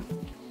 Mm-hmm.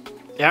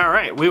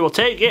 Alright, we will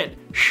take it.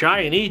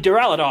 Shiny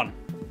Duraludon.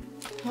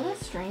 What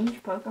a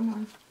strange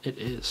Pokemon. It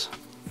is.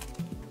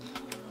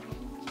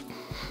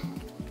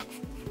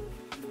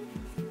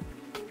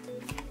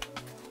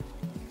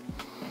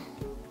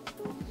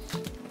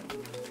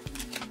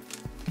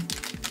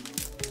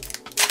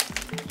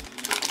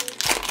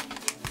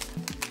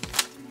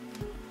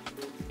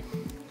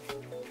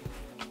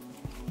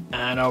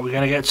 And are we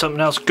going to get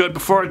something else good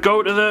before I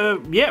go to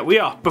the... Yeah, we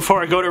are.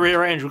 Before I go to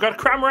rearrange. We've got a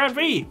Cramorant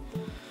V.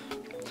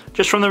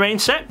 Just from the main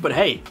set, but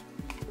hey,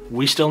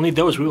 we still need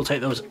those. We will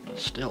take those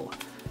still.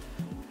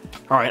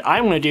 Alright,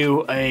 I'm going to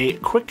do a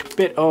quick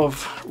bit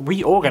of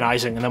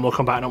reorganizing and then we'll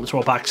come back and open some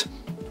more packs.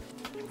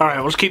 Alright,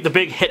 we'll just keep the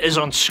big hitters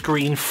on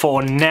screen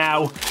for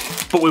now,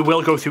 but we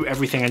will go through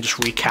everything and just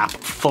recap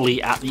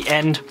fully at the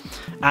end.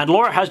 And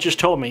Laura has just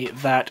told me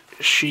that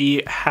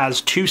she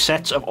has 2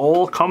 sets of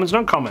all commons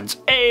and uncommons.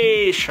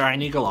 A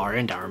shiny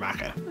Galarian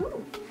Darumaka.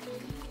 Ooh.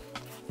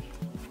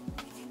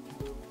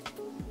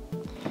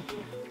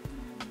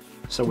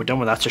 So we're done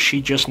with that, so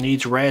she just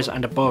needs rares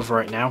and above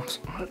right now.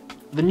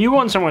 The new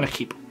ones I'm going to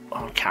keep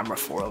on camera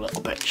for a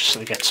little bit, just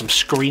to get some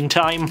screen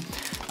time,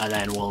 and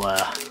then we'll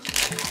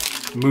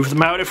move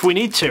them out if we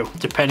need to,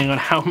 depending on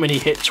how many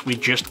hits we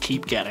just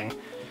keep getting.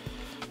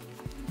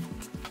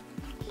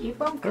 Keep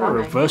them coming.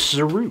 Reverse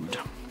Zarude.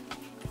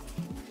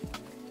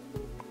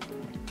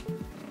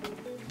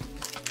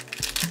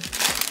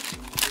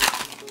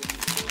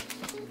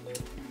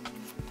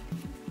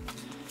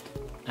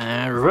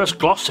 Reverse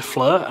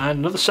Glossifleur and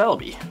another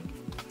Celebi.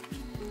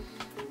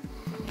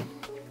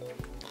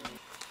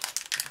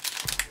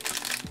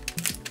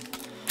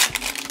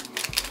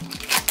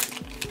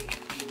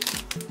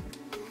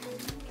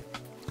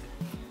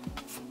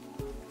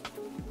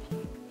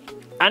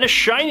 And a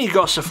shiny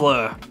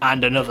Gossifleur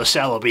and another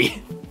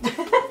Celebi.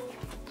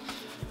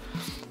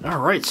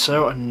 Alright,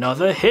 so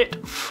another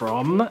hit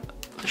from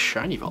the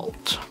Shiny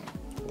Vault.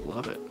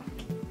 Love it.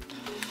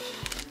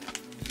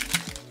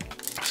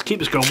 Let's keep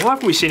this going. What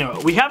haven't we seen?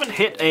 We haven't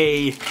hit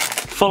a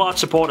full art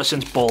supporter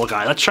since Ball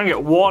Guy. Let's try and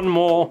get one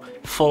more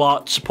full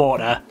art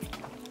supporter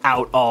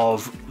out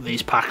of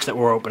these packs that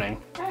we're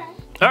opening.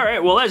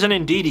 Alright, well there's an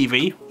Indeed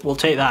EV. We'll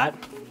take that.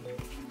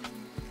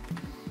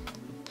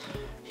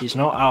 He's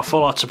not our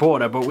full art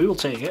supporter, but we will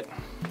take it.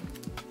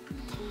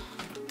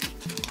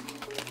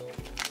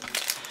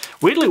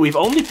 Weirdly, we've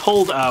only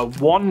pulled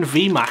one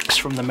VMAX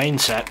from the main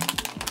set,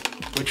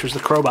 which was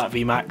the Crobat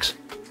VMAX.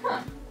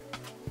 Huh.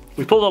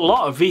 We pulled a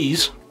lot of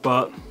Vs,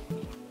 but...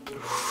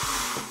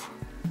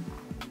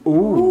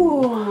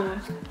 Ooh.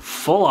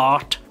 Full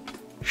art,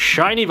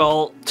 Shiny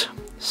Vault,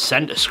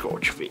 Center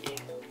Scorch V.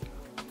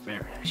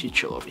 Very nice. You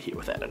chill over here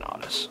with that and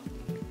Artis.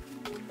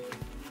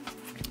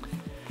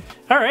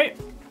 Alright.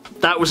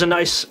 That was a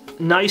nice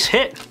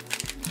hit.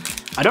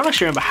 I don't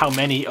actually remember how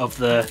many of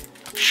the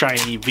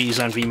shiny Vs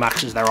and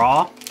VMAXs there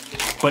are,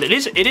 but it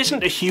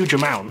isn't a huge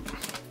amount,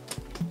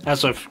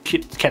 as I've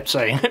kept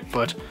saying it,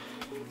 but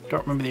I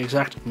don't remember the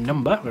exact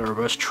number. We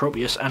reverse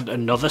Tropius and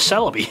another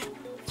Celebi.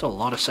 That's a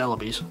lot of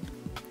Celebis.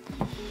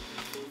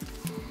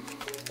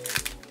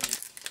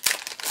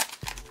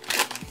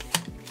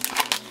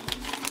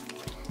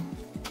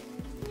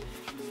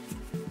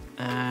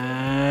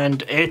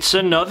 And it's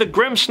another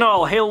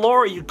Grimmsnarl. Hey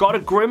Laura, you got a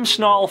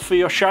Grimmsnarl for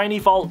your Shiny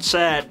Vault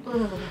set.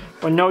 Ugh.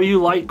 I know you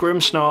like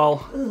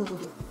Grimmsnarl.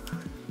 Ugh.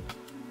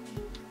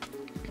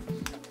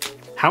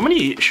 How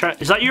many...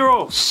 Is that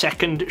your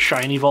second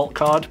Shiny Vault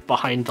card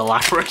behind the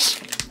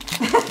Lapras?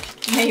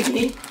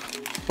 Maybe.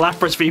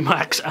 Lapras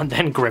VMAX and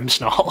then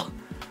Grimmsnarl.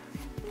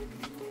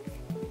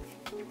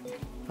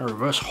 A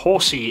reverse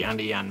Horsey and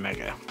a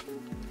Yanmega.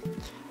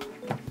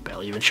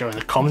 Barely even showing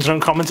the commons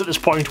and uncommons at this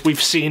point.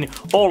 We've seen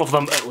all of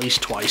them at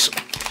least twice.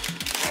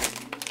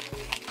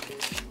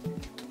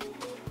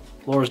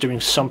 Laura's doing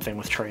something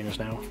with trainers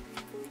now.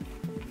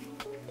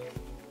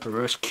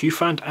 Reverse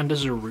Cufant and a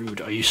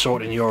Zarude. Are you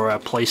sorting your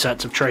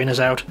playsets of trainers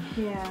out?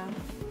 Yeah.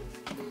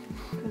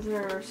 Because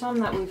there are some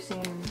that we've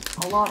seen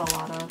a lot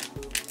of.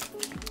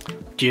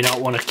 Do you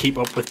not want to keep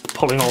up with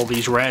pulling all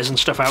these rares and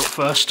stuff out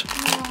first?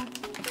 Yeah.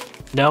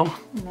 No?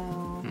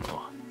 No.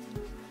 No.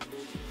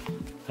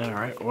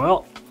 Alright,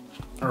 well,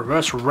 a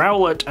reverse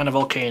Rowlet and a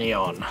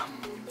Volcanion.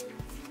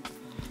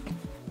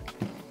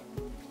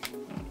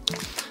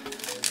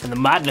 And the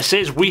madness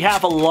is, we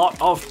have a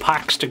lot of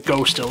packs to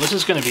go still. This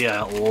is going to be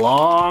a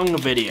long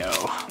video.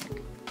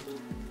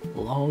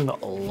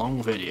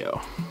 Long video.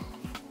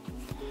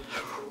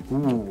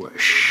 Ooh,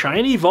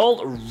 Shiny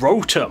Vault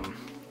Rotom.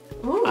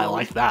 Ooh. I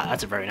like that.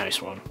 That's a very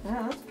nice one.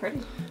 Yeah, that's pretty.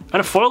 And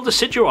a foil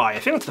Decidueye. I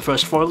think that's the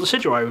first foil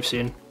Decidueye we've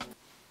seen.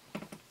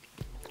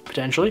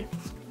 Potentially.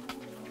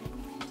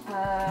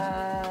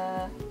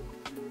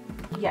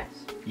 Yes.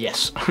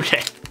 Yes.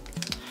 Okay.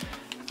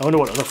 I wonder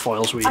what other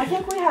foils we... I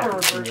think we had a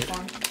reverse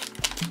one.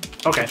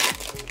 Okay.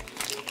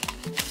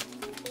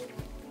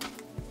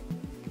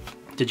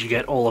 Did you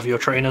get all of your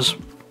trainers?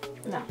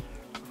 No.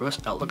 Reverse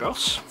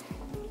Eldegoss.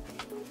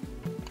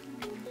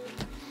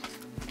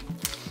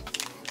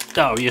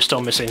 Oh, you're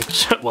still missing,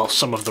 well,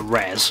 some of the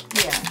rares.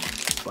 Yeah.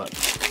 But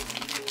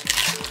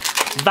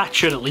that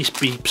should at least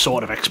be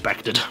sort of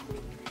expected.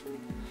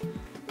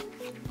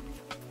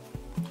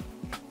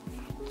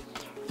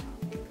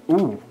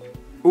 Ooh.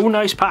 Ooh,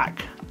 nice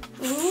pack.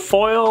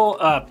 Foil,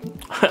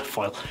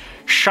 foil.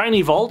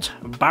 Shiny Vault,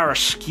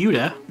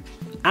 Barrascuda,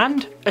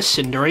 and a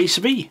Cinderace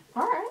V.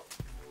 Alright.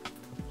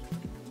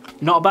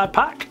 Not a bad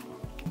pack.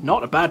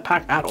 Not a bad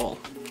pack at all.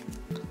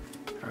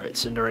 Alright,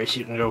 Cinderace,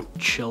 you can go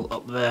chill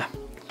up there.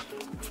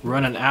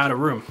 Running out of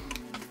room.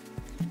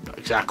 Not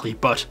exactly,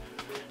 but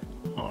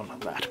on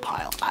that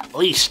pile at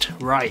least.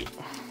 Right.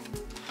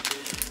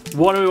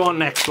 What do we want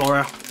next,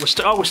 Laura? We're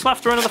still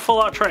after another full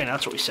art trainer.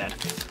 That's what we said. Yeah.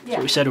 That's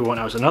what we said we want.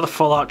 That was another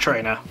full art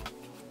trainer.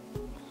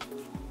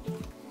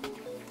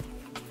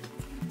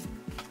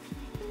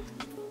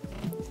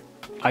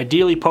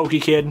 Ideally,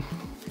 Pokekid.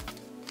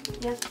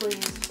 Yes,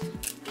 please.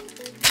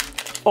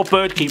 Or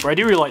Birdkeeper. I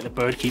do really like the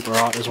Birdkeeper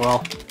art as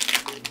well.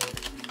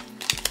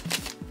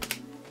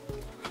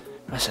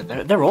 I said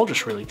they're all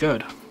just really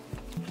good.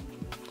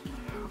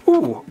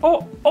 Ooh,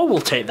 oh, we'll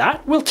take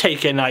that. We'll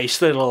take a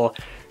nice little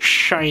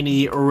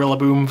shiny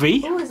Rillaboom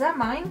V. Ooh, is that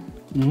mine?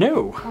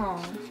 No.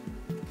 Oh.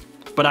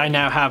 But I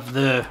now have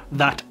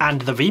that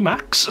and the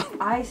VMAX.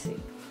 I see.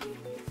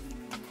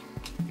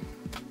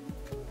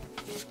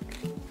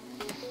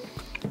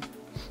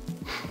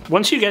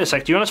 Once you get a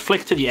sec, do you want to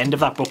flick to the end of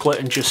that booklet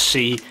and just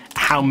see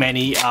how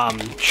many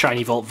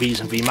Shiny Vault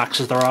Vs and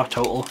VMAXs there are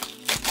total?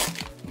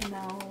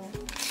 No.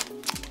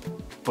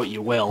 But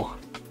you will.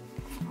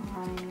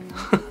 Fine.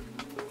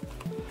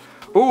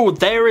 Ooh,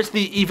 there is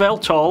the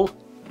Yveltal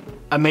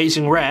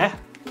Amazing Rare.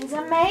 He's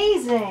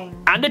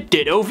amazing. And a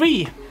Ditto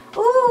V.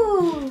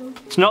 Ooh.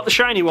 It's not the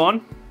shiny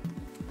one,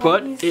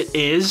 but he's- it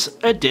is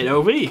a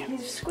Ditto V.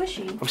 He's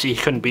squishy. Obviously,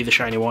 he couldn't be the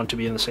shiny one to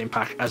be in the same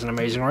pack as an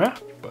Amazing Rare,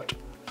 but...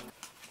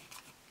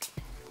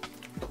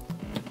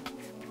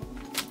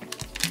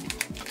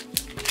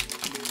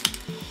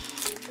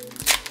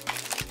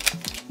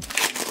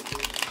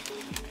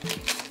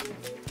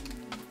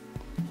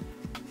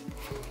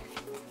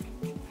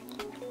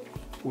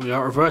 We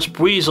got Reverse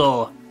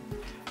Weasel.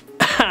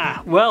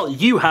 Well,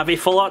 you have a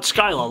full art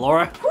Skylar,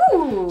 Laura.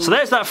 Ooh. So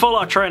there's that full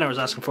art train I was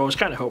asking for. I was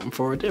kind of hoping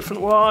for a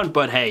different one,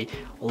 but hey,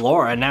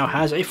 Laura now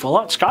has a full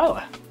art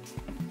Skylar.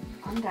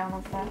 I'm down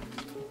with that.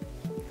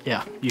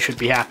 Yeah, you should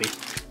be happy.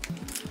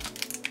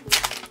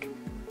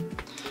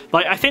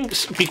 Like, I think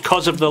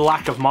because of the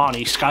lack of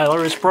money,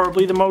 Skylar is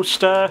probably the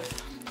most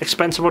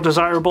expensive or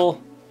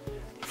desirable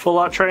full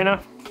art trainer.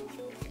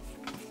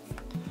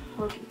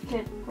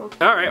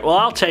 Alright, well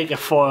I'll take a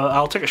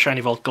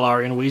shiny Volt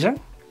Galarian Weezing.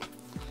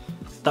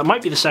 That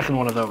might be the second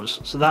one of those,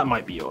 so that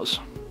might be yours.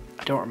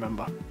 I don't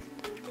remember.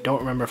 I don't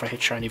remember if I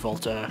hit shiny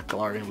Volt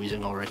Galarian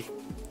Weezing already.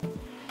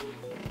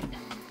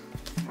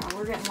 God,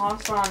 we're getting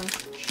lost on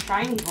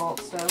shiny Vault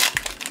stuff.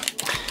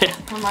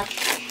 How much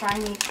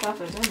shiny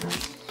stuff is in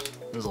this?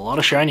 There's a lot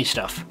of shiny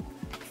stuff.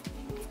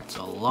 There's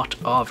a lot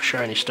of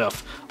shiny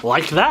stuff.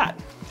 Like that!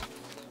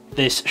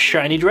 This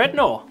shiny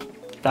Dreadnought.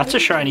 That's a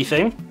shiny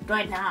thing.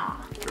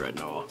 Dreadnought.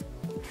 Dreadnought.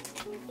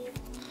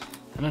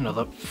 And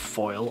another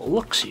foil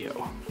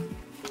Luxio.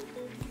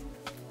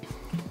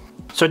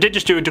 So I did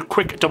just do a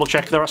quick double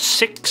check. There are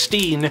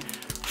 16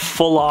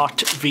 full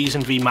art Vs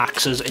and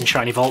VMAXs in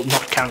Shiny Vault,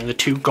 not counting the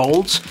 2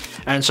 golds.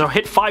 And so I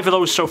hit 5 of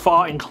those so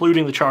far,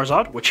 including the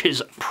Charizard, which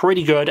is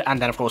pretty good.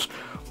 And then, of course,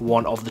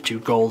 1 of the 2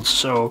 golds.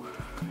 So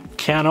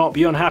cannot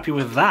be unhappy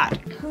with that.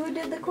 Who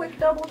did the quick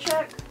double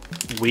check?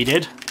 We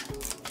did.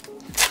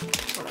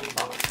 That's what I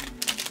thought.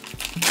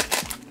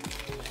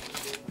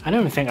 I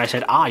don't even think I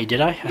said I,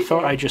 did I? I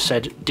thought did. I just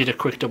said, did a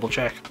quick double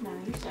check. No,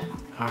 you said.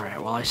 Alright,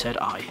 well I said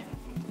I.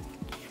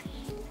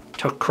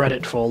 Took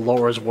credit for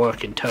Laura's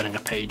work in turning a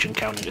page and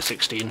counting to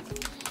 16.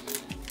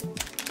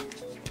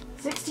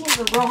 16 is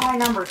a real high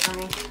number for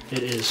me.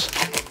 It is.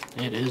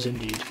 It is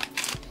indeed.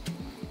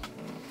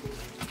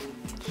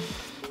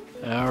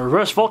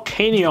 Reverse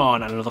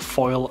Volcanion and another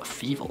foil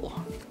Feeble.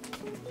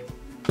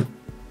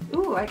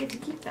 Ooh, I get to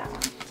keep that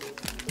one.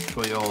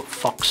 For your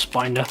Fox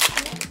Binder.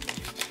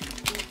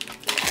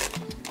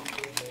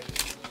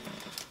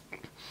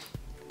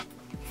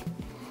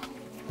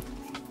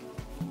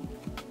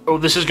 Oh,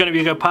 this is going to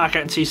be a good pack.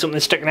 I can see something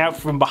sticking out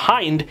from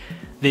behind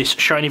this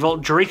Shiny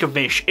Vault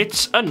Dracovish.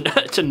 It's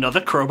another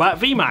Crobat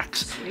VMAX.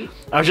 Sweet.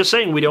 I was just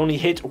saying we'd only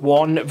hit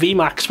 1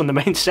 VMAX from the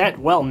main set.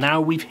 Well,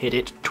 now we've hit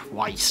it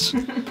twice.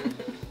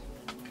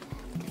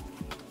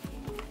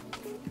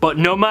 But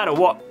no matter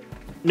what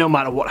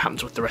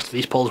happens with the rest of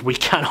these pulls, we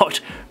cannot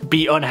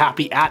be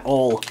unhappy at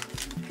all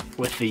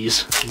with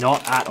these.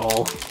 Not at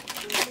all.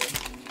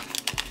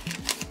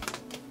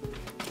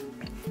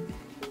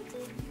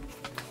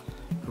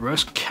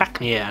 Reverse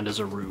Cacnea and as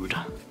a Rude.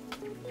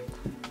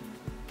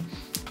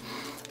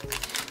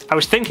 I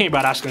was thinking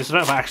about asking this, I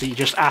don't know if I actually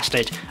just asked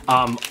it.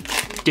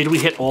 Did we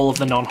hit all of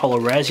the non-holo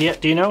rares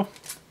yet, do you know?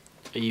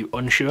 Are you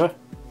unsure?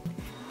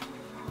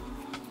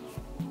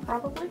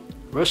 Probably.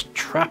 Reverse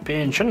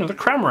Trapinch, another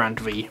Cramorant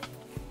V.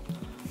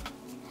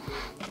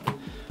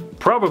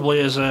 Probably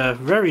is a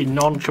very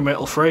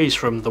non-committal phrase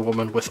from the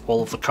woman with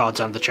all of the cards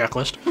and the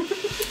checklist.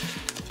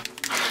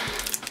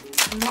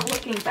 I'm not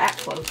looking that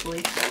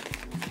closely.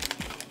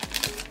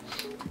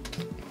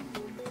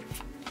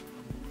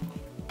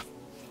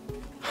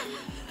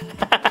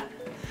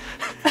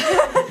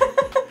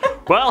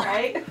 Well,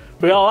 right?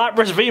 we got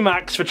Lapras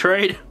VMAX for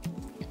trade.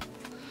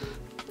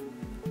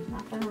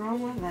 Nothing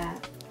wrong with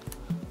that.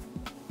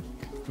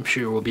 I'm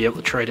sure we'll be able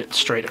to trade it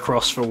straight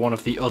across for one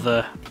of the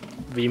other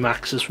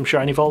VMAXs from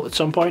Shiny Vault at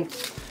some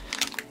point.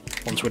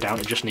 Once we're down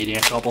to just needing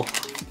a couple.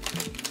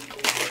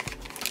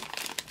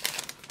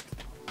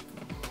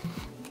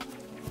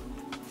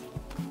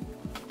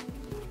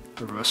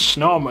 Reverse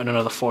Snom and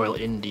another foil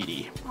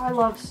Indeedee. I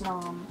love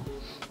Snom.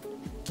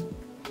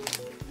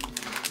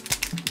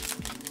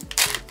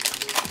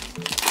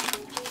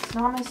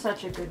 Snom is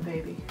such a good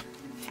baby.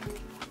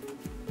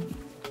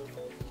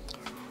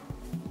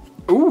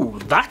 Ooh,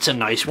 that's a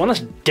nice one.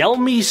 That's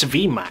Delmise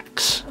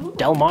VMAX. Ooh.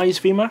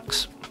 Delmise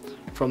VMAX.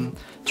 It's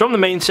from the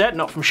main set,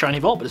 not from Shiny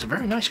Vault, but it's a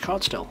very nice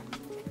card still.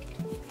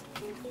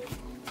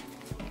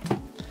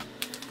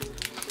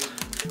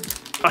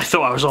 I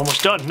thought I was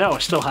almost done. No, I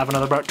still have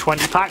another about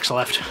 20 packs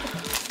left.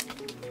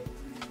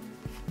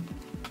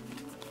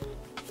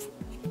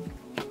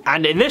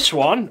 And in this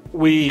one,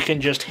 we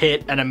can just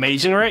hit an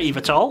Amazing Rare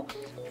Yveltal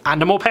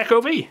and a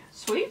Morpeko V.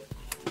 Sweet.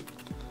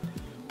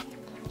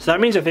 So that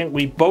means I think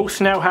we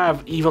both now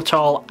have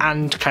Yveltal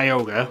and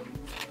Kyogre.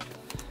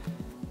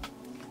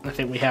 I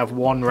think we have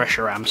one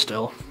Reshiram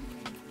still.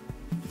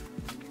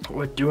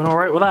 We're doing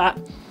alright with that.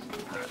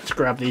 Let's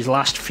grab these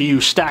last few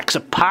stacks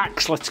of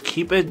packs. Let's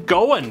keep it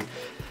going.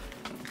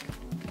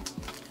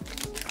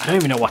 I don't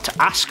even know what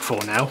to ask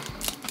for now.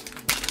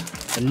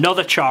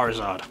 Another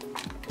Charizard.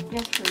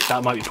 Yes, please.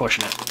 That might be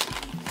pushing it.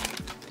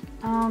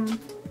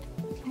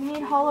 We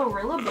need Holo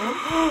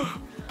Rillaboom.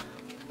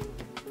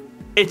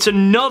 It's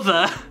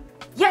another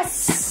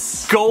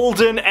Yes!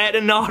 Golden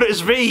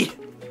Eternatus V.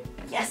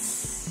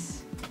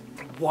 Yes!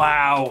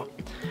 Wow.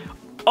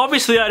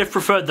 Obviously I'd have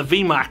preferred the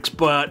VMAX,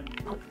 but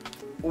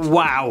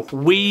wow,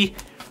 we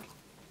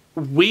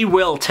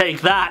will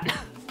take that.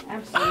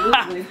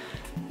 Absolutely.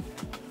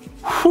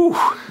 Whew.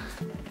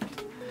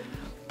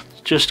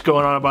 Just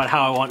going on about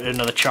how I wanted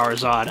another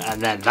Charizard,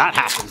 and then that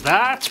happens.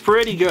 That's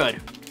pretty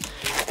good.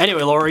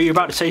 Anyway, Laura, you're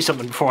about to say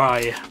something before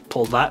I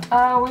pulled that.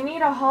 We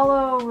need a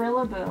Holo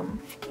Rillaboom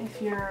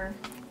if you're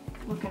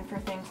looking for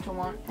things to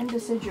want. And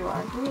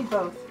Decidueye. We need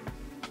both.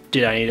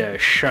 Did I need a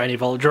Shiny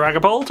Vault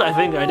Dragapult? I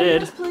think I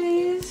did. Yes,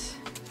 please.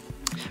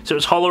 So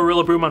it's Holo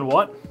Rillaboom on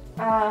what?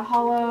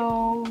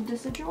 Holo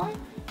Decidueye?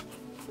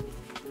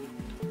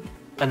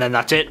 And then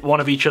that's it?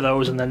 One of each of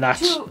those, and then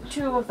that's...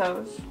 Two of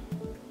those.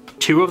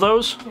 Two of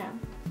those? Yeah.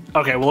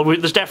 Okay, well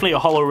there's definitely a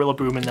Holo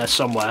Rillaboom in there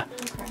somewhere.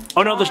 Okay.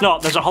 Oh no, there's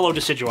not. There's a Holo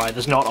Decidueye.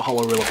 There's not a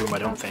Holo Rillaboom, I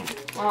don't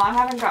think. Well, I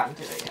haven't gotten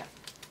to it yet.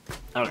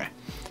 Okay.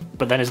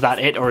 But then is that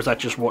it, or is that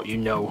just what you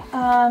know?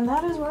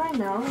 That is what I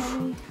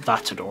know.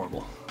 That's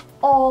adorable.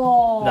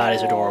 Oh. That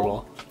is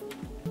adorable.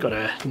 Got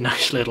a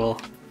nice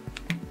little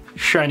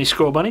shiny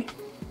Scorbunny.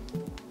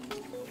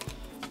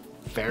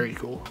 Very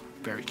cool.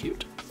 Very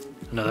cute.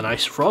 Another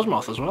nice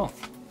Frosmoth as well.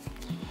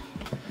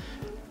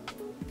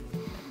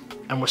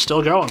 And we're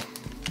still going.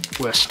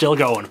 We're still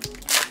going.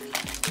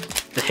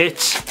 The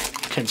hits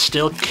can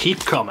still keep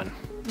coming.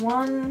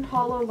 One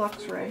Holo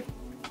Luxray.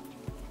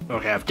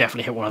 Okay, I've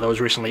definitely hit one of those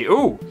recently.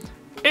 Ooh!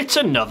 It's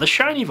another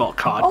Shiny Vault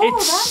card. Oh,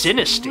 it's that's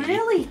Sinistea.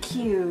 Really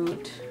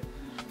cute.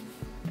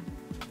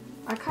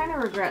 I kind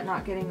of regret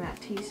not getting that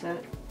tea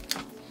set.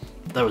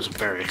 That was a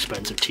very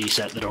expensive tea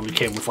set that only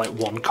came with like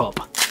one cup.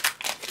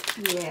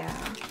 Yeah.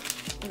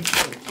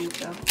 It's really cute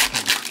though.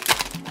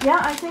 Yeah,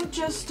 I think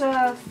just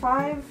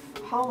 5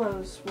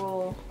 holos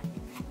will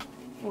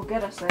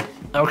get us there.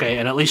 Okay,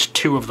 and at least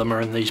 2 of them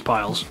are in these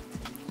piles.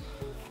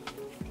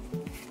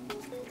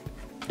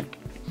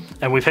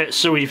 And we've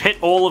hit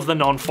all of the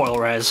non-foil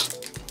rares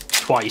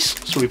twice.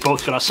 So we've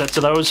both got our sets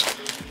of those.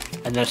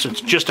 And then so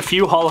it's just a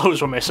few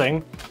holos we're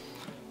missing.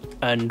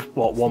 And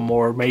what, one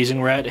more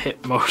amazing rare to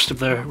hit most of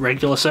the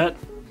regular set?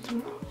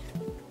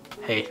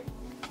 Hey,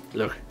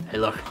 look, hey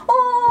look.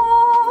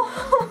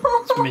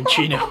 Oh! It's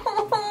Minchino.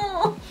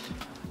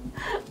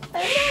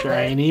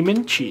 Shiny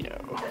Minchino.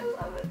 I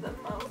love it the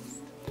most.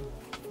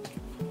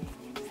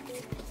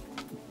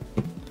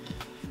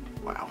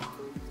 Wow.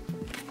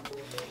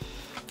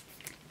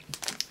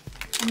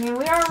 I mean,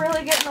 we are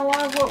really getting a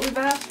lot of what we've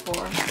asked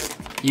for.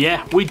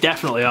 Yeah, we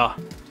definitely are.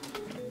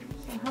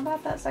 So how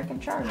about that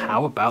second Charizard?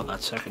 How about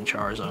that second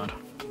Charizard?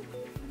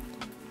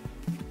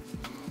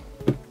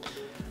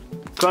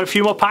 Got a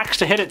few more packs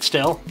to hit it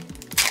still.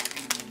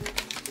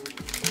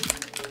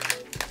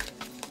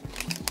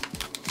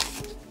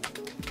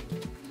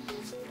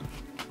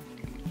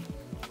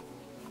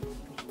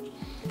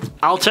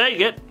 I'll take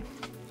it.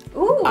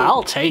 Ooh.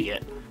 I'll take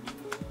it.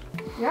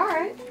 Yeah,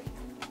 alright.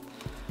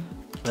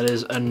 That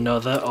is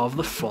another of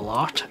the full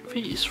art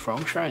V's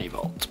from Shiny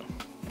Vault.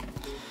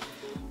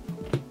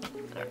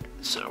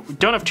 So we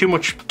don't have too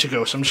much to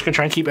go, so I'm just gonna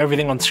try and keep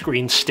everything on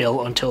screen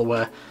still until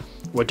we're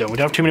done. We don't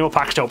have too many more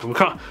packs to open. We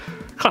can't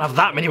have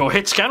that many more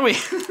hits, can we?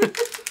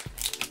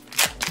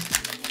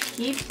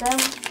 Keep them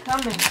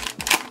coming.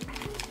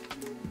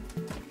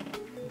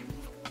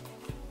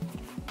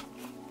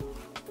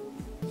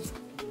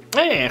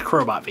 Hey,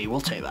 Crobat V,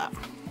 we'll take that.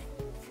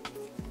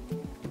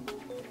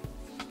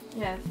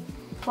 Yeah,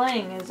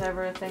 playing is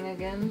ever a thing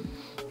again.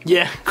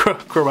 Yeah,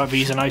 Crobat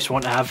V is a nice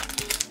one to have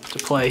to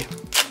play.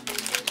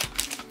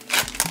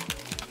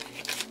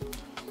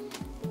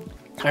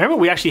 I remember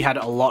we actually had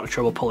a lot of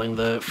trouble pulling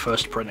the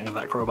first printing of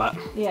that Crobat.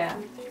 Yeah.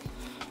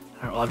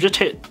 Alright, well, I've just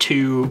hit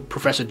 2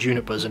 Professor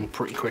Junipers in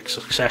pretty quick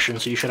succession,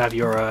 so you should have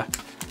your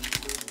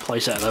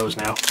playset of those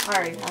now. I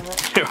already have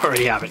it. You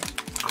already have it.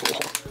 Cool.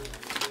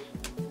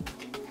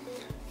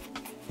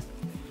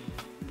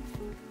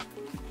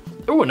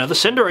 Oh, another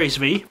Cinderace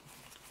V.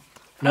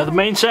 Another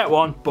main set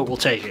one, but we'll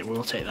take it.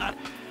 We'll take that.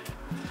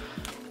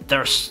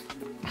 There's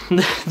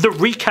the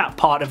recap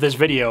part of this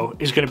video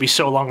is going to be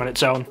so long on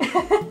its own.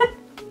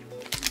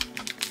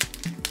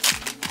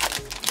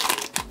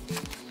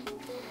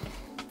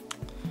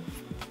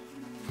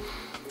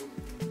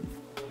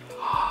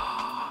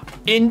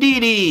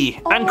 Indeedy!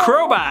 Oh. And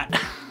Crobat!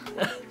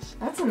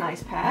 That's a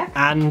nice pack.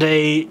 And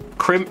a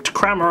crimped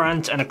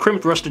Cramorant, and a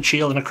crimped Rusted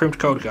Shield, and a crimped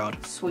Code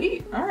Guard.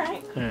 Sweet,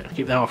 alright.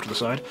 Keep that off to the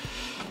side.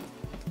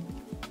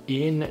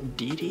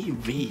 Indeedy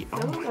V.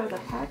 Those are the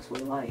packs we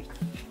like.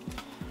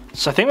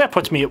 So I think that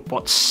puts me at,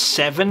 what,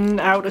 7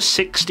 out of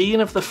 16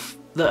 of the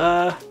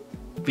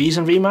Vs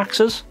and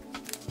VMAXs?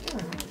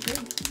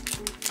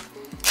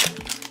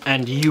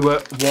 And you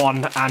at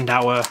 1, and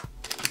our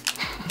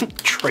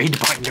trade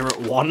binder at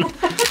 1.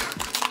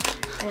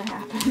 It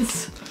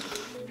happens.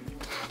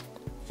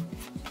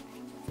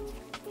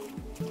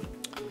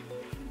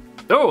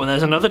 Oh, and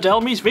there's another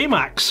Delmise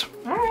VMAX.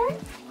 Alright.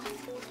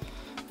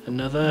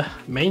 Another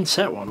main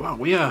set one. Wow,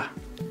 we are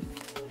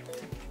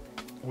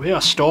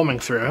storming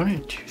through.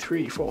 1, 2,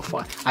 3, 4,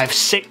 5. I have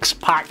 6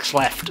 packs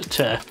left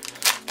to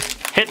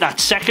hit that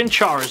second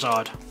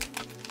Charizard.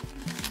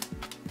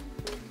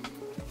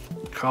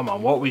 Come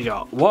on, what we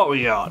got? What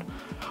we got?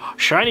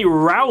 Shiny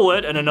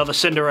Rowlet and another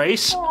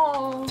Cinderace.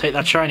 Aww. Take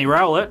that shiny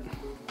Rowlet.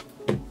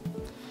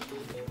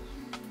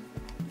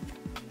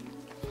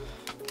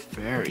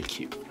 Very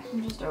cute.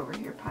 I'm just over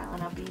here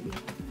piling up BB.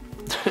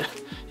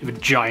 You have a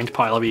giant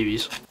pile of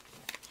BBs.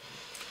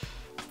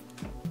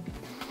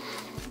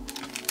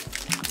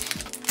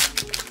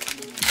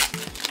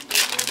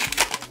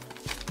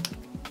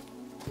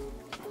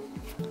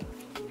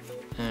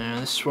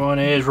 And this one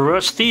is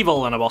Reverse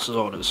Thievel and a boss's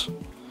orders.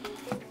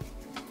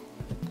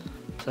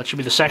 That should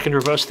be the second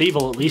Reverse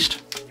Thievel at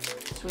least.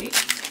 Sweet.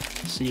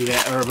 So you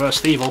get a Reverse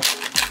Thievel.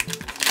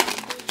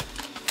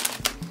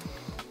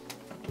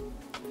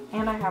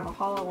 And I have a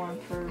hollow one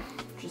for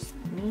just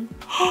me.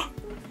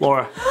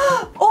 Laura.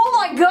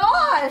 Oh my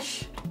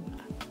gosh!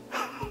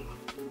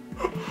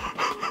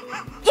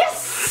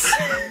 Yes!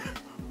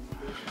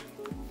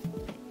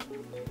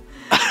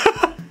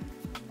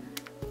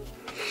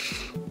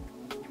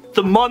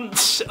 The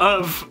months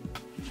of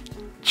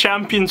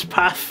Champion's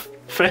Path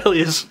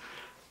failures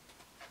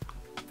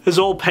has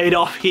all paid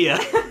off here.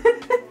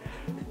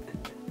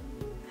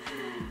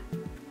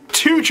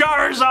 2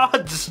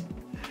 Charizards!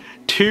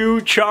 2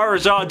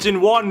 Charizards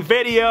in one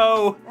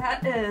video!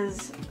 That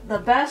is the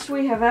best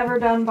we have ever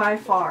done by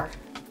far.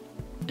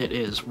 It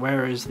is.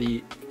 Where is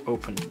the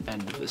open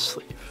end of this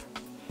sleeve?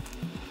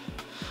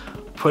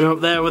 Put him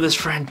up there with his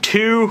friend.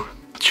 2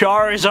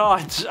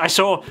 Charizards! I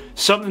saw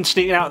something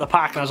sneaking out of the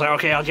pack and I was like,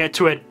 okay, I'll get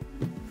to it.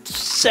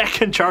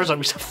 Second Charizard.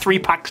 We still have 3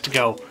 packs to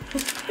go.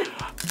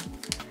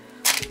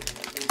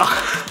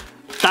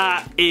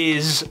 That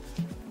is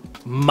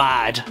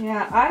mad.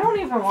 Yeah, I don't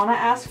even want to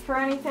ask for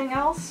anything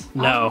else.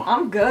 No.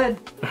 I'm good.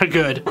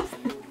 Good.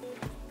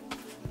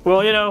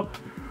 Well, you know,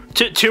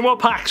 2 more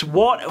packs.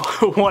 What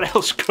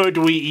else could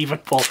we even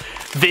pull?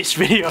 This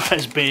video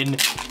has been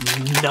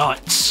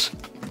nuts.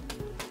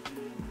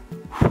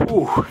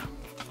 Whew.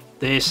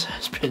 This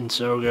has been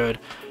so good.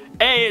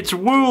 Hey, it's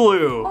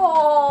Wooloo!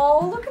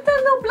 Oh, look at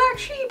that little black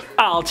sheep.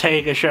 I'll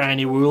take a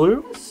shiny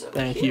Wooloo. So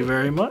Thank cute. you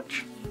very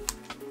much.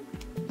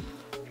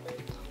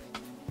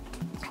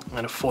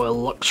 And a foil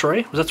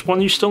Luxray. Was that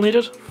one you still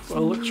needed?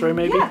 Foil Luxray,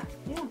 maybe? Yeah,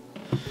 yeah.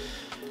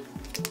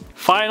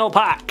 Final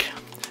pack.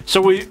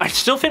 So I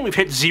still think we've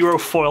hit 0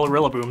 foil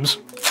Rillabooms,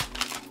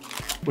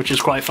 which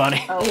is quite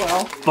funny. Oh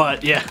well.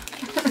 But yeah,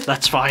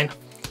 that's fine.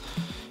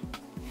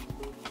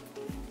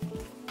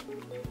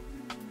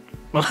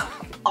 Well,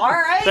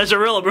 Alright. there's a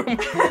Rillaboom.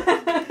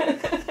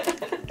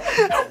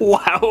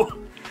 Wow.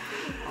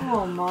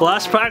 Oh my.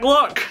 Last pack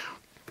luck.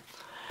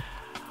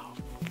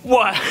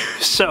 What?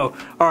 So,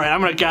 alright, I'm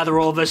going to gather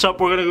all of this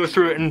up. We're going to go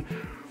through it and...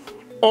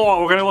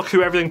 Oh, we're going to look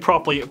through everything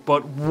properly.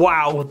 But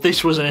wow,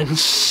 this was an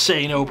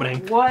insane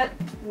opening. What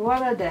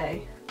a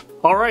day.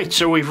 Alright,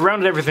 so we've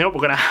rounded everything up.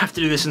 We're going to have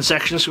to do this in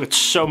sections with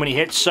so many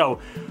hits. So,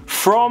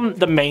 from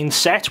the main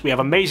set, we have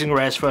amazing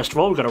rares first of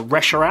all. We've got a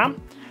Reshiram,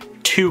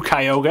 2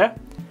 Kyogre,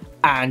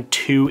 and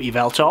 2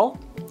 Yveltal.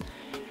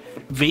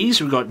 V's,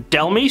 we've got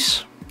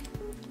Delmise,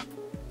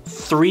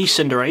 3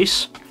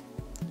 Cinderace,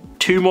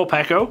 2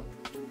 Morpeko,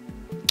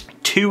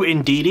 2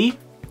 Indeedee,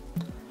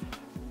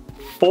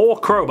 4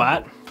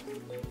 Crobat,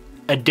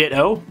 a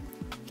Ditto,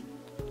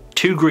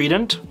 2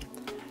 Greedent,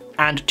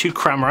 and 2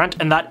 Cramorant,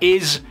 and that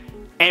is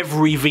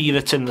every V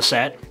that's in the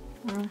set.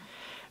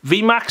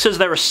 VMAXs,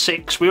 there are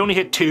 6. We only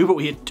hit 2, but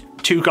we hit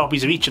 2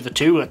 copies of each of the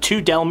 2. We got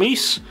 2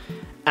 Delmise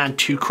and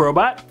 2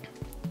 Crobat.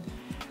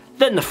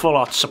 Then the full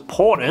art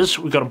supporters,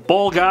 we've got a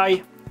Ball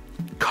Guy,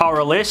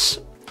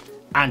 Coraliss,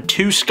 and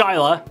 2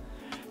 Skylar.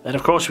 Then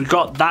of course we've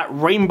got that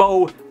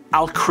Rainbow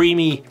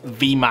Alcremie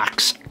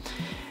VMAX.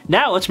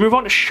 Now let's move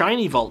on to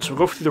Shiny Vaults. We'll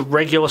go through the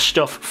regular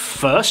stuff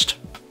first.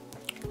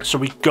 So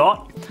we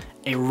got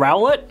a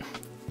Rowlet,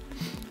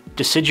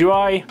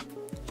 Decidueye,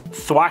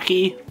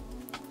 Thwackey,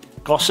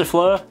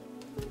 Gossifleur,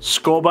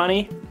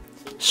 Scorbunny,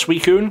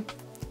 Suicune,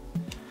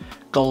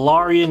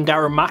 Galarian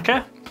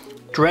Darumaka,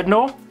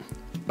 Dreadnought,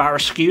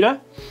 Barraskewda,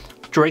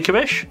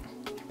 Dracovish,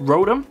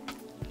 Rotom,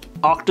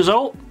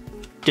 Octozolt,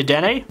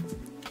 Dedenne,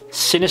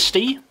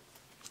 Sinistea,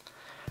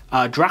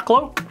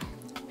 Dracloak,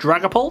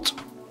 Dragapult,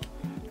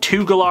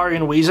 2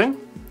 Galarian Weezing,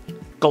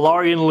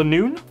 Galarian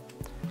Lanoon,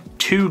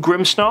 2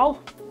 Grimmsnarl,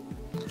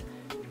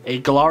 a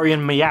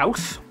Galarian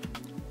Meowth,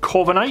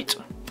 Corviknight,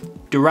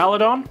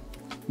 Duraludon,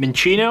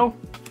 Minccino,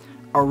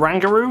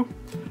 Oranguru,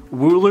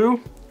 Wooloo,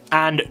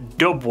 and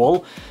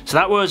Dubwool. So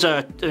that was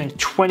I think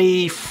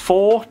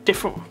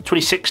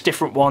 26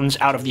 different ones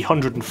out of the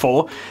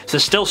 104. So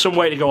there's still some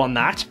way to go on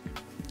that.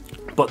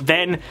 But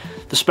then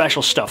the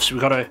special stuff. So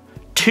we've got a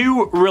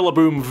 2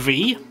 Rillaboom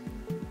V,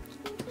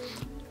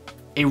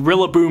 a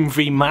Rillaboom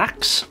V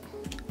Max,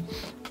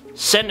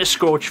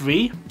 Centiskorch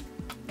V.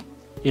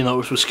 You know,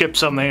 we skipped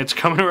something, it's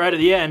coming right at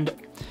the end.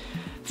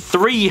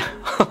 3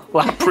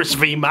 Lapras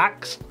V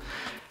Max,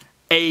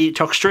 a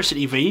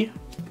Toxtricity V,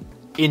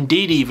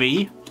 Indeedee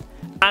V,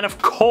 and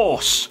of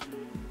course,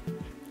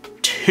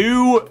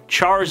 2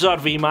 Charizard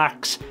V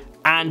Max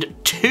and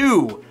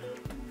 2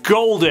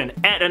 Golden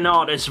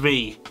Eternatus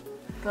V.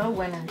 Go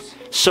winners.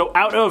 So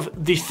out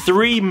of the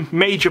 3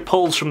 major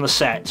pulls from the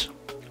set,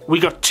 we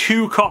got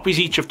 2 copies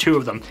each of 2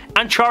 of them.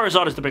 And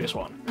Charizard is the biggest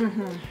one.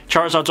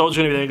 Charizard's always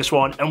going to be the biggest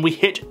one, and we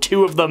hit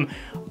 2 of them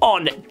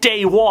on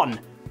day 1.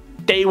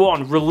 Day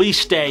 1,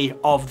 release day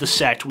of the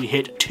set, we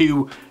hit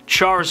 2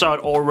 Charizard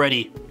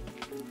already.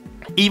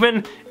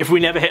 Even if we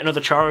never hit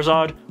another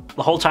Charizard,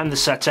 the whole time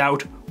this set's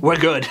out, we're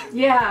good.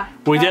 Yeah.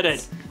 We did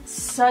it.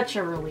 Such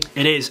a relief.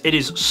 It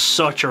is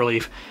such a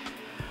relief.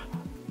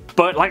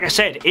 But like I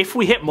said, if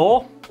we hit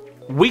more,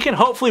 we can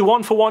hopefully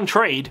 1-for-1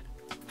 trade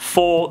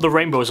for the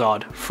Rainbow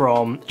Zard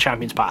from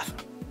Champion's Path.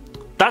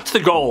 That's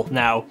the goal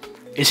now,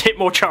 is hit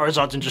more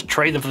Charizards and just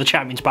trade them for the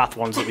Champion's Path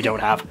ones that we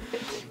don't have.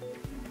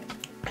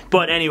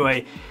 But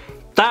anyway,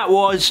 that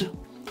was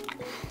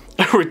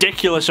a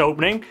ridiculous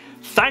opening.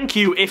 Thank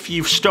you if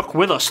you've stuck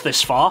with us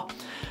this far.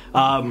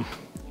 Don't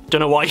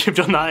know why you've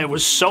done that, it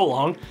was so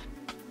long.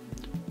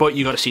 But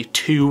you got to see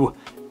 2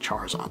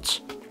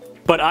 Charizards.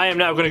 But I am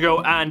now going to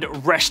go and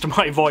rest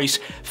my voice.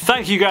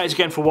 Thank you guys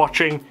again for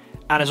watching,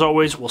 and as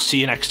always, we'll see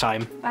you next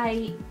time.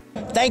 Bye.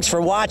 Thanks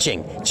for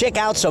watching. Check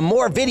out some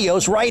more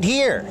videos right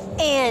here.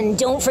 And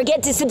don't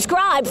forget to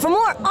subscribe for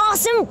more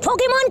awesome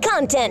Pokemon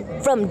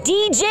content from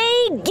DJ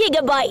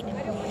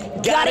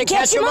Gigabyte. Gotta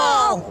catch 'em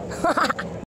all!